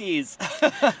 It's doggies.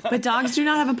 But dogs do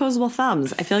not have opposable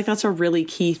thumbs. I feel like that's a really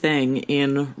key thing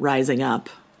in Rising Up.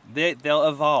 They'll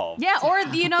evolve. Yeah, or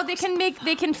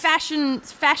they can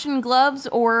fashion gloves,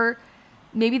 or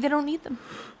maybe they don't need them.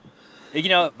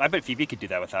 I bet Phoebe could do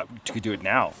it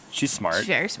now. She's smart. She's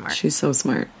very smart. She's so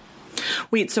smart.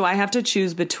 Wait, so I have to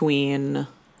choose between...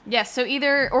 Yes, so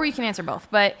either, or you can answer both,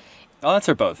 but... I'll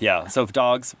answer both, yeah. So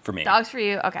dogs for me. Dogs for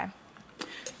you, okay.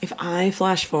 If I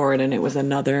flash forward and it was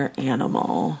another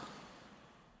animal...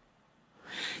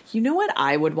 You know what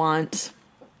I would want?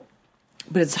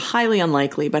 But it's highly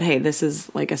unlikely, but hey, this is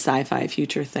like a sci-fi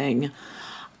future thing.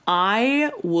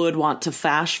 I would want to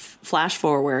flash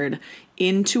forward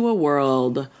into a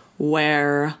world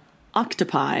where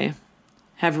octopi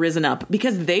have risen up,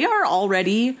 because they are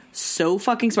already so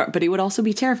fucking smart, but it would also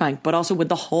be terrifying. But also, would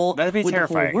the whole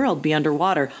world be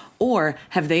underwater, or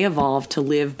have they evolved to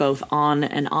live both on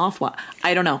and off water?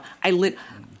 I don't know.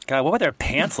 God, what would their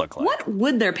pants look like? What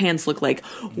would their pants look like?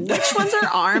 Which ones are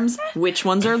arms? Which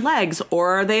ones are legs?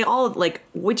 Or are they all like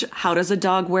how does a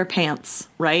dog wear pants,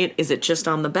 right? Is it just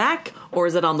on the back, or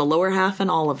is it on the lower half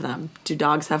and all of them? Do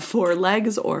dogs have 4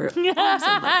 legs or arms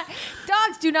and legs?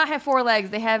 Dogs do not have 4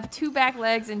 legs. They have 2 back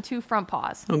legs and 2 front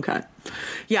paws. Okay.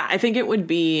 Yeah, I think it would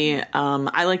be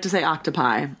I like to say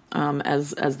octopi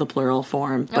as the plural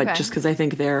form, but just because I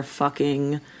think they're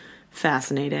fucking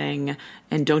fascinating,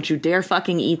 and don't you dare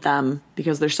fucking eat them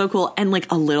because they're so cool. And like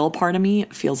a little part of me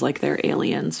feels like they're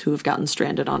aliens who have gotten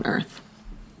stranded on Earth.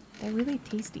 They're really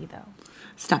tasty though.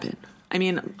 Stop it. I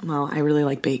mean, well, I really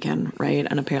like bacon, right?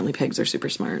 And apparently pigs are super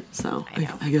smart, so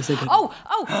I guess I could. Oh,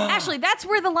 Ashley, that's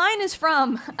where the line is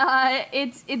from.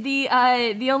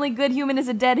 The only good human is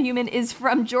a dead human is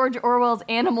from George Orwell's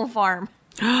Animal Farm.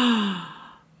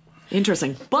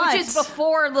 Interesting. But which is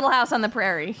before Little House on the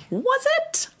Prairie. Was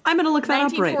it? I'm going to look that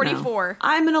up right now. 1944.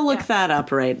 I'm going to look that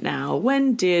up right now.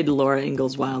 When did Laura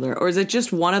Ingalls Wilder? Or is it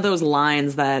just one of those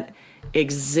lines that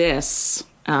exists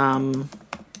and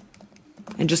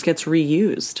just gets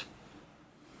reused?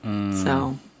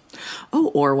 So,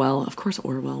 Orwell. Of course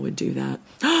Orwell would do that.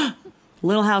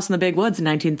 Little House in the Big Woods in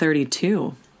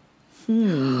 1932.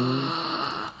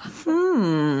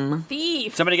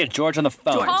 Thief. Somebody get George on the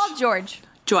phone. Call George.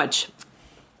 George.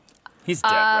 He's dead,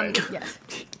 right? Yes.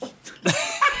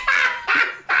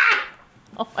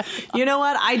 You know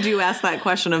what? I do ask that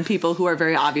question of people who are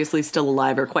very obviously still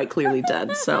alive or quite clearly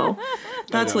dead. So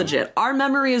that's legit. Our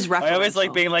memory is referential. I always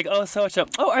like being like, oh, so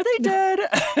are they dead?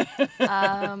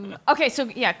 Okay, so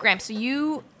yeah, Graham, so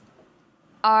you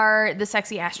are the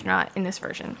sexy astronaut in this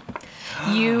version.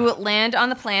 You land on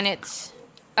the planet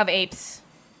of apes.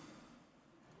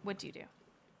 What do you do?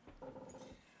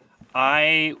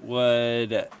 I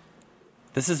would...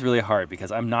 This is really hard because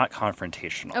I'm not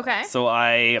confrontational. Okay. So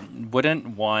I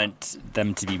wouldn't want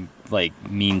them to be, like,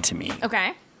 mean to me.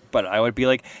 Okay. But I would be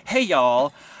like, hey,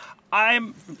 y'all,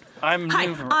 I'm Hi,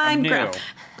 new. I'm new. Graham.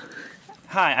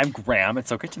 Hi, I'm Graham. It's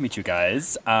so good to meet you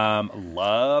guys.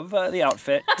 Love the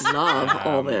outfit. Love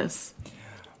all this.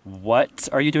 What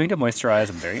are you doing to moisturize?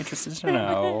 I'm very interested to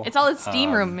know. It's all the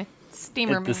steam room. The steam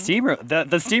room.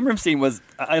 The steam room scene was.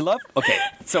 I love. Okay,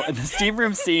 so the steam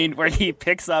room scene where he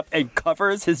picks up and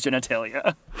covers his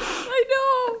genitalia. I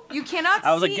know. You cannot.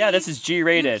 I was like, yeah, this is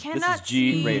G-rated. This is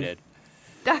G-rated.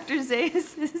 Dr.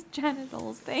 Zayas'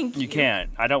 genitals. Thank you. You can't.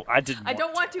 I don't want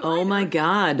to. Oh my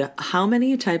god. How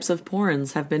many types of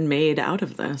porns have been made out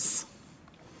of this?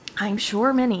 I'm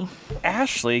sure many.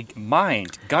 Ashley,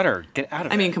 mind, gutter, get out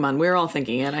of it. I mean, come on, we're all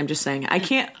thinking it. I'm just saying, I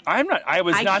can't. I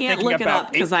was not can't thinking look about it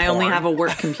up because I only porn. have a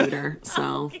work computer.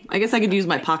 So I guess I could use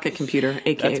my pocket computer,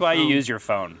 aka That's why phone. you use your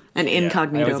phone. An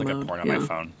incognito I always look mode. at porn on my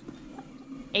phone.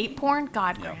 Ape porn?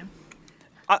 God, Graham.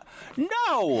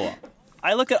 No!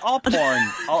 I look at all porn,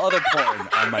 all other porn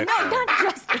on my phone. Not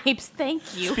just apes.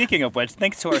 Thank you. Speaking of which,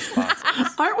 thanks to our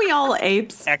sponsors, Aren't we all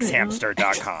apes?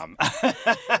 xhamster.com.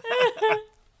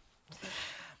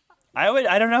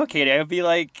 I don't know, Katie. I would be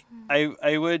like,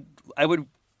 I would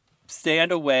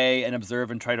stand away and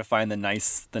observe and try to find the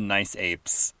nice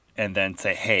apes, and then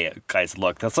say, hey, guys,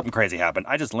 look, that's something crazy happened.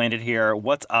 I just landed here.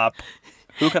 What's up?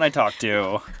 Who can I talk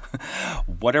to?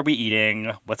 What are we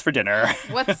eating? What's for dinner?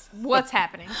 What's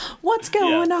happening? What's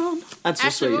going on? That's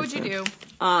just Ashley, what would you do?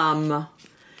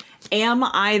 Am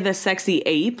I the sexy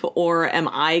ape, or am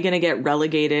I going to get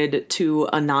relegated to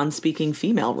a non-speaking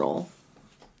female role?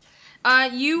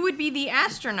 You would be the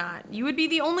astronaut. You would be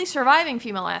the only surviving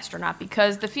female astronaut,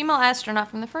 because the female astronaut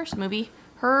from the first movie,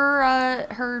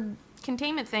 her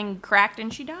containment thing cracked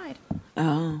and she died.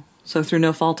 Oh, so through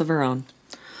no fault of her own.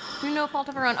 Through no fault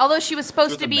of her own. Although she was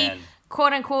supposed to be, men.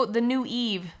 quote unquote, the new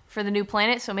Eve for the new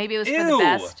planet, so maybe it was for the Ew.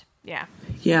 best. Yeah.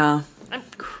 Yeah.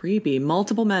 Creepy.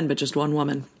 Multiple men, but just one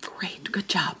woman. Great. Good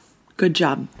job. Good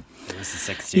job. It was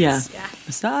the 60s. Yeah. Yeah.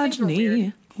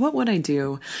 Misogyny. What would I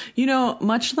do? You know,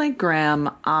 much like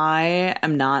Graham, I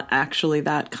am not actually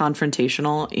that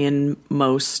confrontational in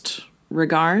most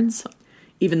regards.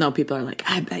 Even though people are like,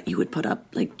 I bet you would put up,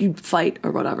 like, you'd fight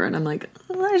or whatever. And I'm like,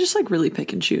 I just like really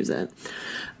pick and choose it.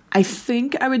 I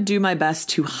think I would do my best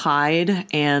to hide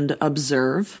and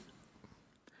observe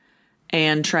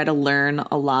and try to learn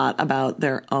a lot about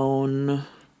their own,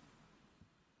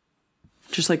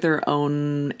 just like their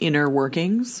own inner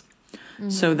workings.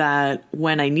 So that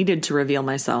when I needed to reveal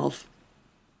myself,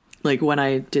 like when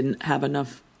I didn't have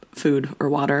enough food or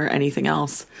water, anything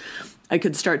else, I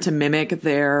could start to mimic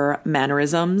their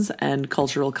mannerisms and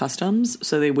cultural customs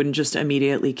so they wouldn't just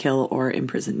immediately kill or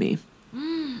imprison me.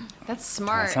 That's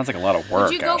smart. That sounds like a lot of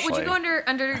work, Would you go actually.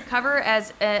 undercover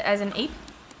as an ape?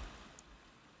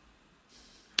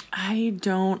 I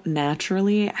don't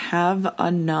naturally have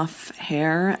enough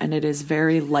hair and it is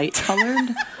very light colored.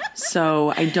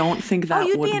 So I don't think that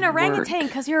You'd would be an work. orangutan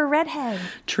because you're a redhead.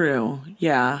 True.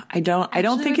 Yeah. I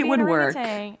don't think it would work.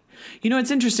 You know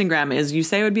what's interesting, Graham, is you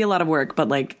say it would be a lot of work, but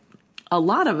like a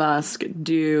lot of us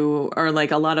do, or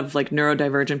like a lot of like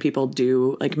neurodivergent people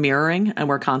do like mirroring, and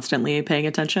we're constantly paying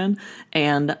attention.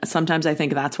 And sometimes I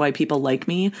think that's why people like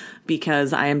me,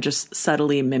 because I am just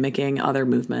subtly mimicking other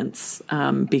movements,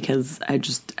 because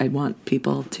I want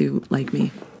people to like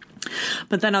me.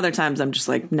 But then other times I'm just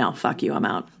like, no, fuck you, I'm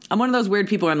out. I'm one of those weird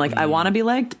people where I'm like, I want to be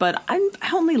liked, but I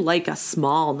only like a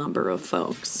small number of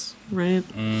folks, right?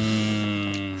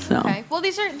 So. Okay. Well,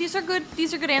 these are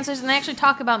good answers, and they actually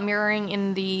talk about mirroring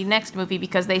in the next movie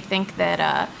because they think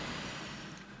that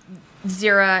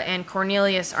Zira and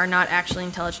Cornelius are not actually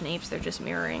intelligent apes; they're just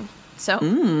mirroring. So.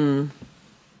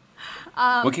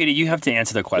 Well, Katie, you have to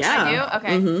answer the question. Yeah. I do.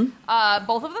 Okay. Mm-hmm.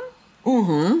 Both of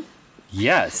them.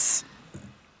 Yes.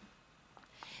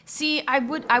 See, I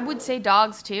would say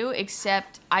dogs too,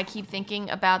 except I keep thinking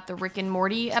about the Rick and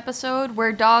Morty episode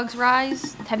where dogs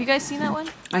rise. Have you guys seen that one?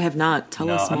 I have not. Tell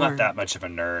No, us I'm more. not that much of a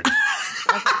nerd.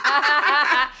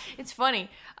 It's funny.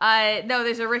 No,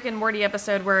 there's a Rick and Morty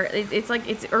episode where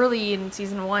it's early in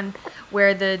season 1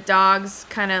 where the dogs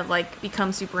kind of like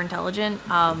become super intelligent.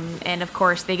 And of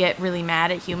course they get really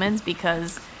mad at humans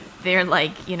because they're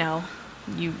like, you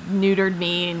neutered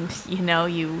me and,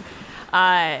 you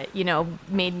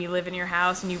made me live in your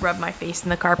house and you rub my face in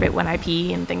the carpet when I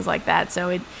pee and things like that. So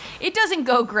it doesn't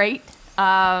go great. Do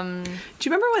you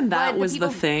remember when that But was the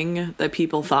thing that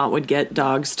people thought would get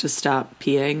dogs to stop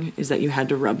peeing? Is that you had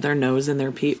to rub their nose in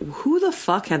their pee? Who the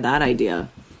fuck had that idea?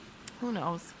 Who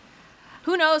knows?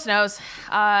 Who knows? Nose.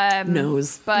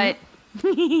 But but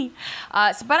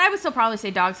I would still probably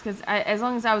say dogs because as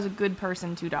long as I was a good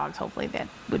person to dogs, hopefully that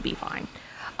would be fine.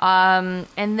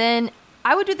 And then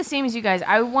I would do the same as you guys.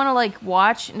 I would want to like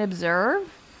watch and observe,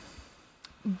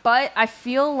 but I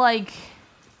feel like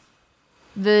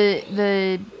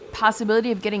the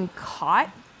possibility of getting caught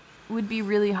would be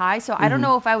really high. So I don't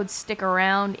know if I would stick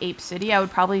around Ape City. I would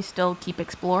probably still keep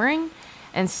exploring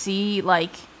and see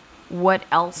like what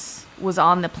else was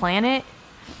on the planet.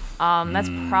 That's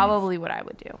probably what I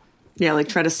would do. Yeah, like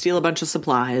try to steal a bunch of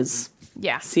supplies.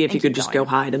 Yeah. See if and you could keep just going. go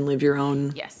hide and live your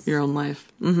own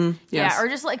life. Mm-hmm. Yes. Yeah, or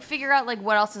just like figure out like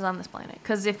what else is on this planet.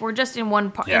 Because if we're just in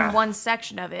one Yeah. in one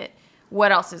section of it,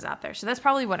 what else is out there? So that's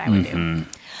probably what I would do.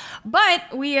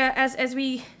 But we, as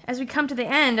we come to the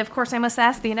end, of course, I must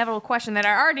ask the inevitable question that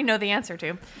I already know the answer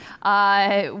to.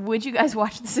 Would you guys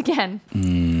watch this again?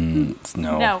 No.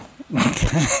 No.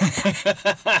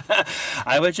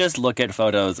 I would just look at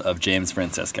photos of James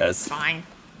Franciscus. Fine.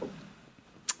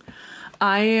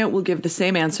 I will give the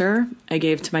same answer I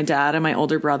gave to my dad and my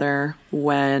older brother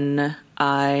when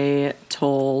I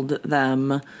told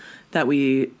them that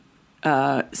we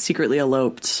secretly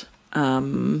eloped.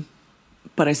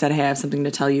 But I said, hey, I have something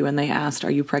to tell you. And they asked,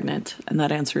 are you pregnant? And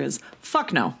that answer is,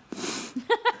 fuck no.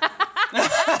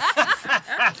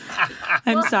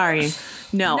 I'm sorry.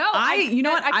 No, No, you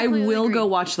know what? I completely will agree. go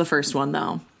watch the first one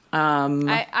though.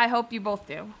 I hope you both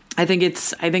do. I think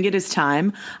it is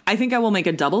time. I think I will make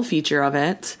a double feature of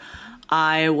it.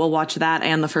 I will watch that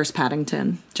and the first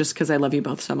Paddington just because I love you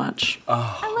both so much.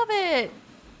 I love it.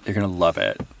 You're going to love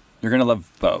it. You're going to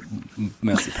love both,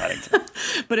 mostly Paddington.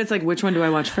 But it's like, which one do I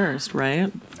watch first,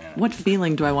 right? What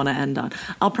feeling do I want to end on?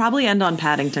 I'll probably end on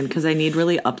Paddington because I need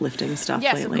really uplifting stuff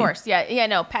Yes, lately. of course. Yeah,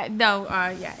 and on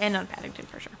Paddington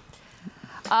for sure.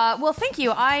 Well, thank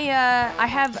you. I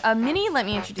have a mini Let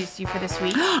Me Introduce You for this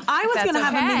week. I was That's going to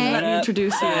have a mini okay. Let Me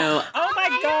Introduce You. Oh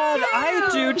my God, I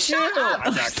do too. I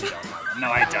actually don't know. No,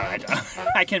 I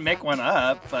don't. I can make one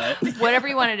up, but Whatever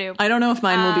you want to do. I don't know if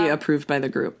mine will be approved by the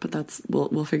group, but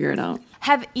we'll figure it out.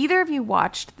 Have either of you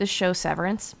watched the show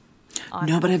Severance?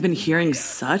 No, but I've been hearing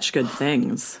such good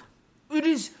things. It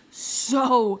is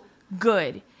so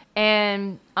good.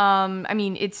 And I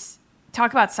mean, it's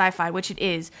talk about sci-fi, which it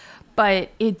is, but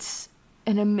it's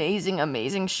an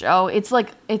amazing show. It's like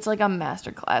a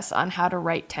masterclass on how to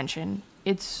write tension.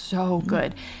 It's so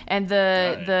good. And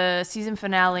the season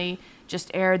finale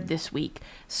just aired this week.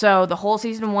 So the whole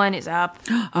season 1 is up.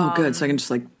 Oh, good. So I can just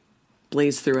like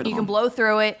blaze through it. You can blow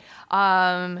through it.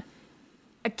 I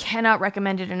cannot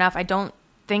recommend it enough. I don't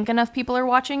think enough people are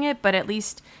watching it, but at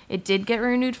least it did get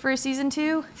renewed for a season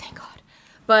 2. Thank God.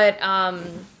 But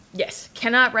yes,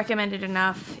 cannot recommend it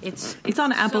enough. It's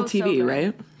on Apple TV, good.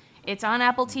 right? It's on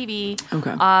Apple TV.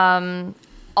 Okay.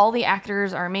 All the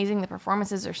actors are amazing. The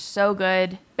performances are so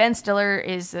good. Ben Stiller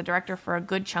is the director for a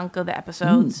good chunk of the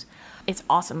episodes. It's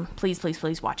awesome. Please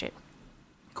watch it.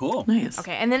 Cool. Nice.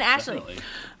 Okay, and then Ashley. Definitely.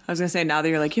 I was going to say, now that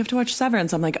you're like, you have to watch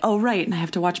Severance, I'm like, oh, right. And I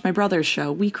have to watch my brother's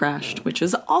show, We Crashed, which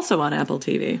is also on Apple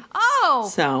TV. Oh!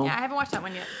 So- yeah, I haven't watched that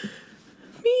one yet.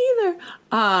 Me either.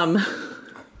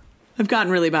 I've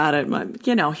gotten really bad at my,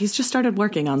 he's just started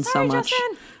working on Sorry, so much.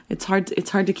 Justin. It's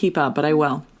hard to keep up, but I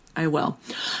will.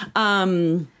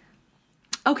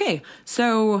 Okay,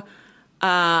 so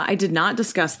I did not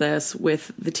discuss this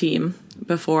with the team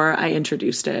before I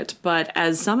introduced it, but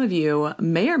as some of you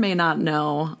may or may not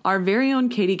know, our very own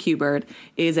Katie Kubert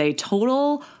is a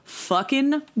total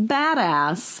fucking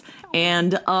badass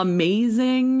and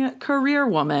amazing career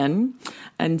woman.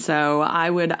 And so I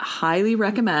would highly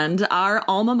recommend our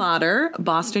alma mater,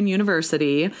 Boston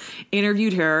University,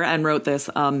 interviewed her and wrote this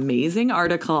amazing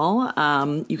article.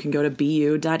 You can go to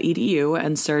bu.edu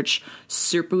and search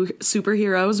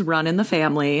superheroes run in the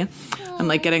family. I'm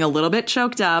like getting a little bit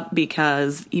choked up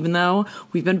because even though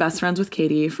we've been best friends with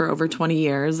Katie for over 20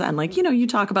 years and like, you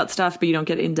talk about stuff, but you don't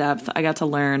get in depth, I got to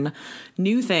learn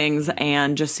new things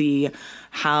and just see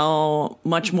how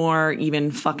much more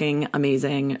even fucking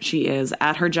amazing she is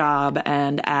at her job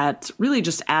and at really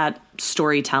just at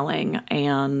storytelling.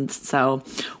 And so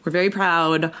we're very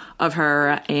proud of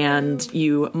her, and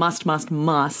you must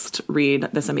read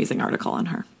this amazing article on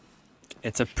her.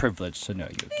 It's a privilege to know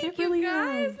you. Thank you,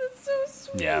 guys. That's so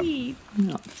sweet. Yeah.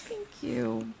 Thank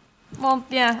you. Well,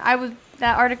 yeah,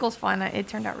 that article's fun. It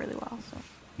turned out really well, so.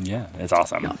 Yeah, it's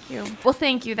awesome. Thank you. Well,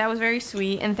 thank you. That was very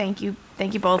sweet, and thank you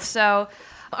both. So,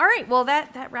 all right. Well,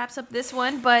 that wraps up this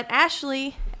one. But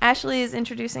Ashley is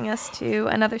introducing us to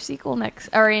another sequel next,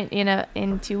 or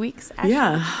in 2 weeks. Ashley,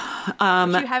 Yeah.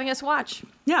 what you having us watch?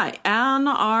 Yeah, on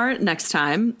our next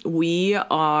time, we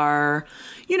are,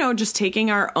 just taking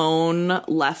our own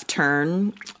left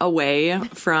turn away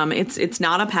from, it's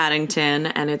not a Paddington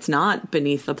and it's not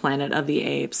Beneath the Planet of the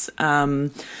Apes.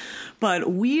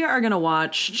 But we are going to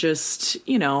watch just,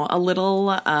 a little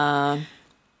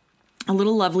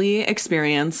lovely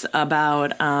experience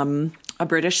about a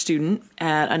British student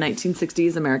at a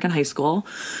 1960s American high school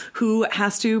who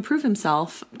has to prove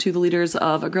himself to the leaders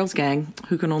of a girls' gang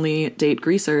who can only date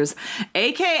greasers,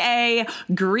 aka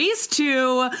Grease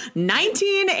 2,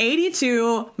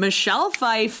 1982, Michelle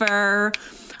Pfeiffer.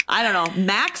 I don't know,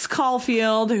 Max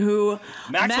Caulfield, who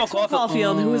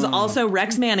is also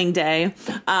Rex Manning Day.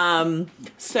 And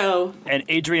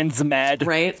Adrian Zmed.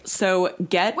 Right. So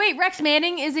Wait, Rex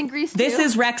Manning is in Grease too? This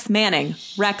is Rex Manning.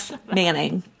 Rex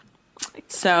Manning.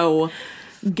 So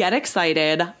get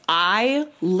excited. I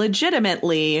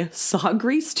legitimately saw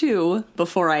Grease 2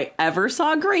 before I ever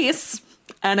saw Grease.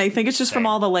 And I think it's just from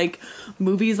all the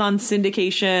movies on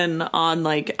syndication on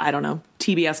I don't know,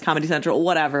 TBS, Comedy Central,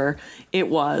 whatever it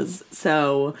was.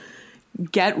 So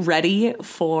get ready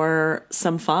for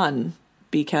some fun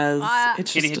because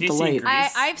it's just a delight.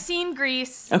 I've seen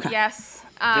Grease. Okay. Yes.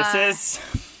 This is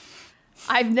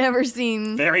I've never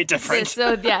seen very different. This,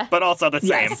 so yeah. But also the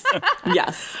same.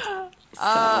 Yes.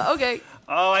 Okay.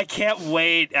 Oh, I can't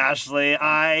wait, Ashley.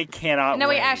 I cannot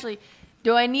wait, Ashley.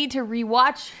 Do I need to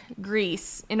rewatch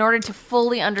Grease in order to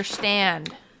fully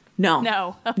understand? No.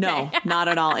 Okay. No, not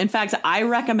at all. In fact, I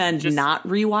recommend not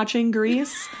rewatching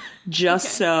Grease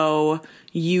so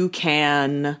you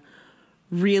can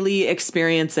really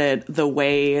experience it the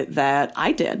way that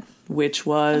I did, which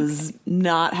was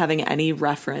not having any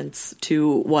reference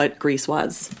to what Grease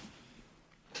was.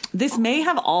 This may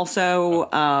have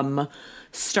also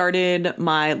started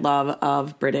my love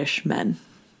of British men.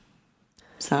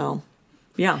 So,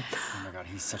 yeah. Oh my god,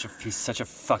 he's such a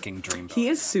fucking dreamboat. He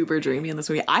is super dreamy in this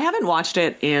movie. I haven't watched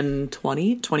it in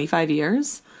 25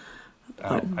 years.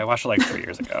 Oh, I watched it 3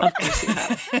 years ago. Of course you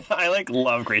have. I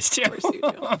love Grease too. Of course you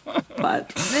do. But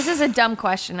this is a dumb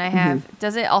question I have.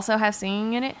 Does it also have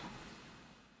singing in it?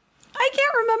 I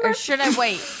can't remember. Or should I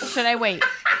wait?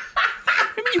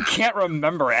 I mean, you can't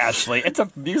remember, Ashley? It's a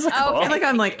musical. Okay.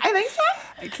 I'm like, I think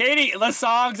so. Katie, the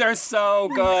songs are so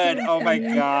good. Oh my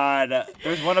god.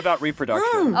 There's one about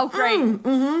reproduction. Oh, great.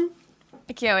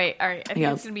 I can't wait. All right. I think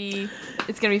Yeah.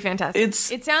 it's gonna be fantastic.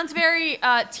 It sounds very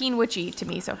Teen Witchy to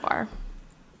me so far.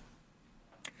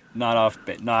 Not off,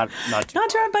 but not too Not too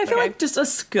bad, but I feel Okay. like just a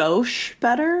skosh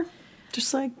better.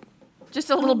 Just like, Just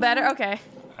a little better. Okay.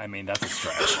 I mean, that's a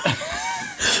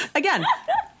stretch. again,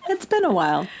 it's been a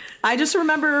while. I just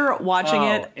remember watching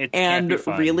Oh, it it can't be and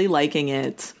fun. really liking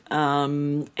it.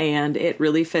 And it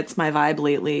really fits my vibe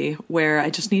lately, where I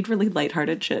just need really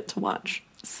lighthearted shit to watch.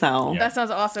 So, That sounds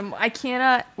awesome. I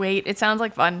cannot wait. It sounds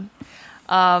like fun.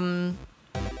 All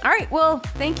right. Well,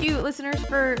 thank you, listeners,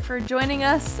 for joining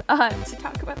us to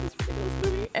talk about this ridiculous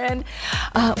movie. And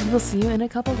we'll see you in a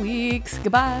couple weeks.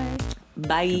 Goodbye.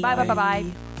 bye. Bye, bye, bye, bye.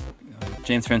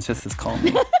 James Francis is calling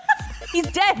me. He's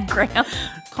dead, Graham.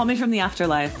 Call me from the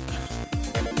afterlife.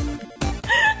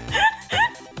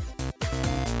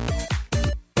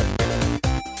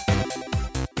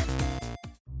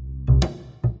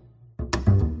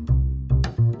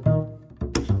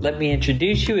 Let Me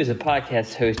Introduce You is a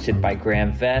podcast hosted by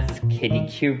Graham Veth, Katie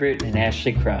Kubert, and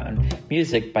Ashley Crone.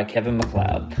 Music by Kevin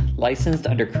MacLeod. Licensed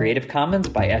under Creative Commons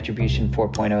by Attribution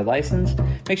 4.0 license.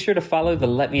 Make sure to follow the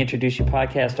Let Me Introduce You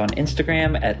podcast on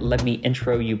Instagram at Let Me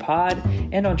Intro You Pod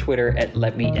and on Twitter at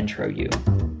Let Me Intro You.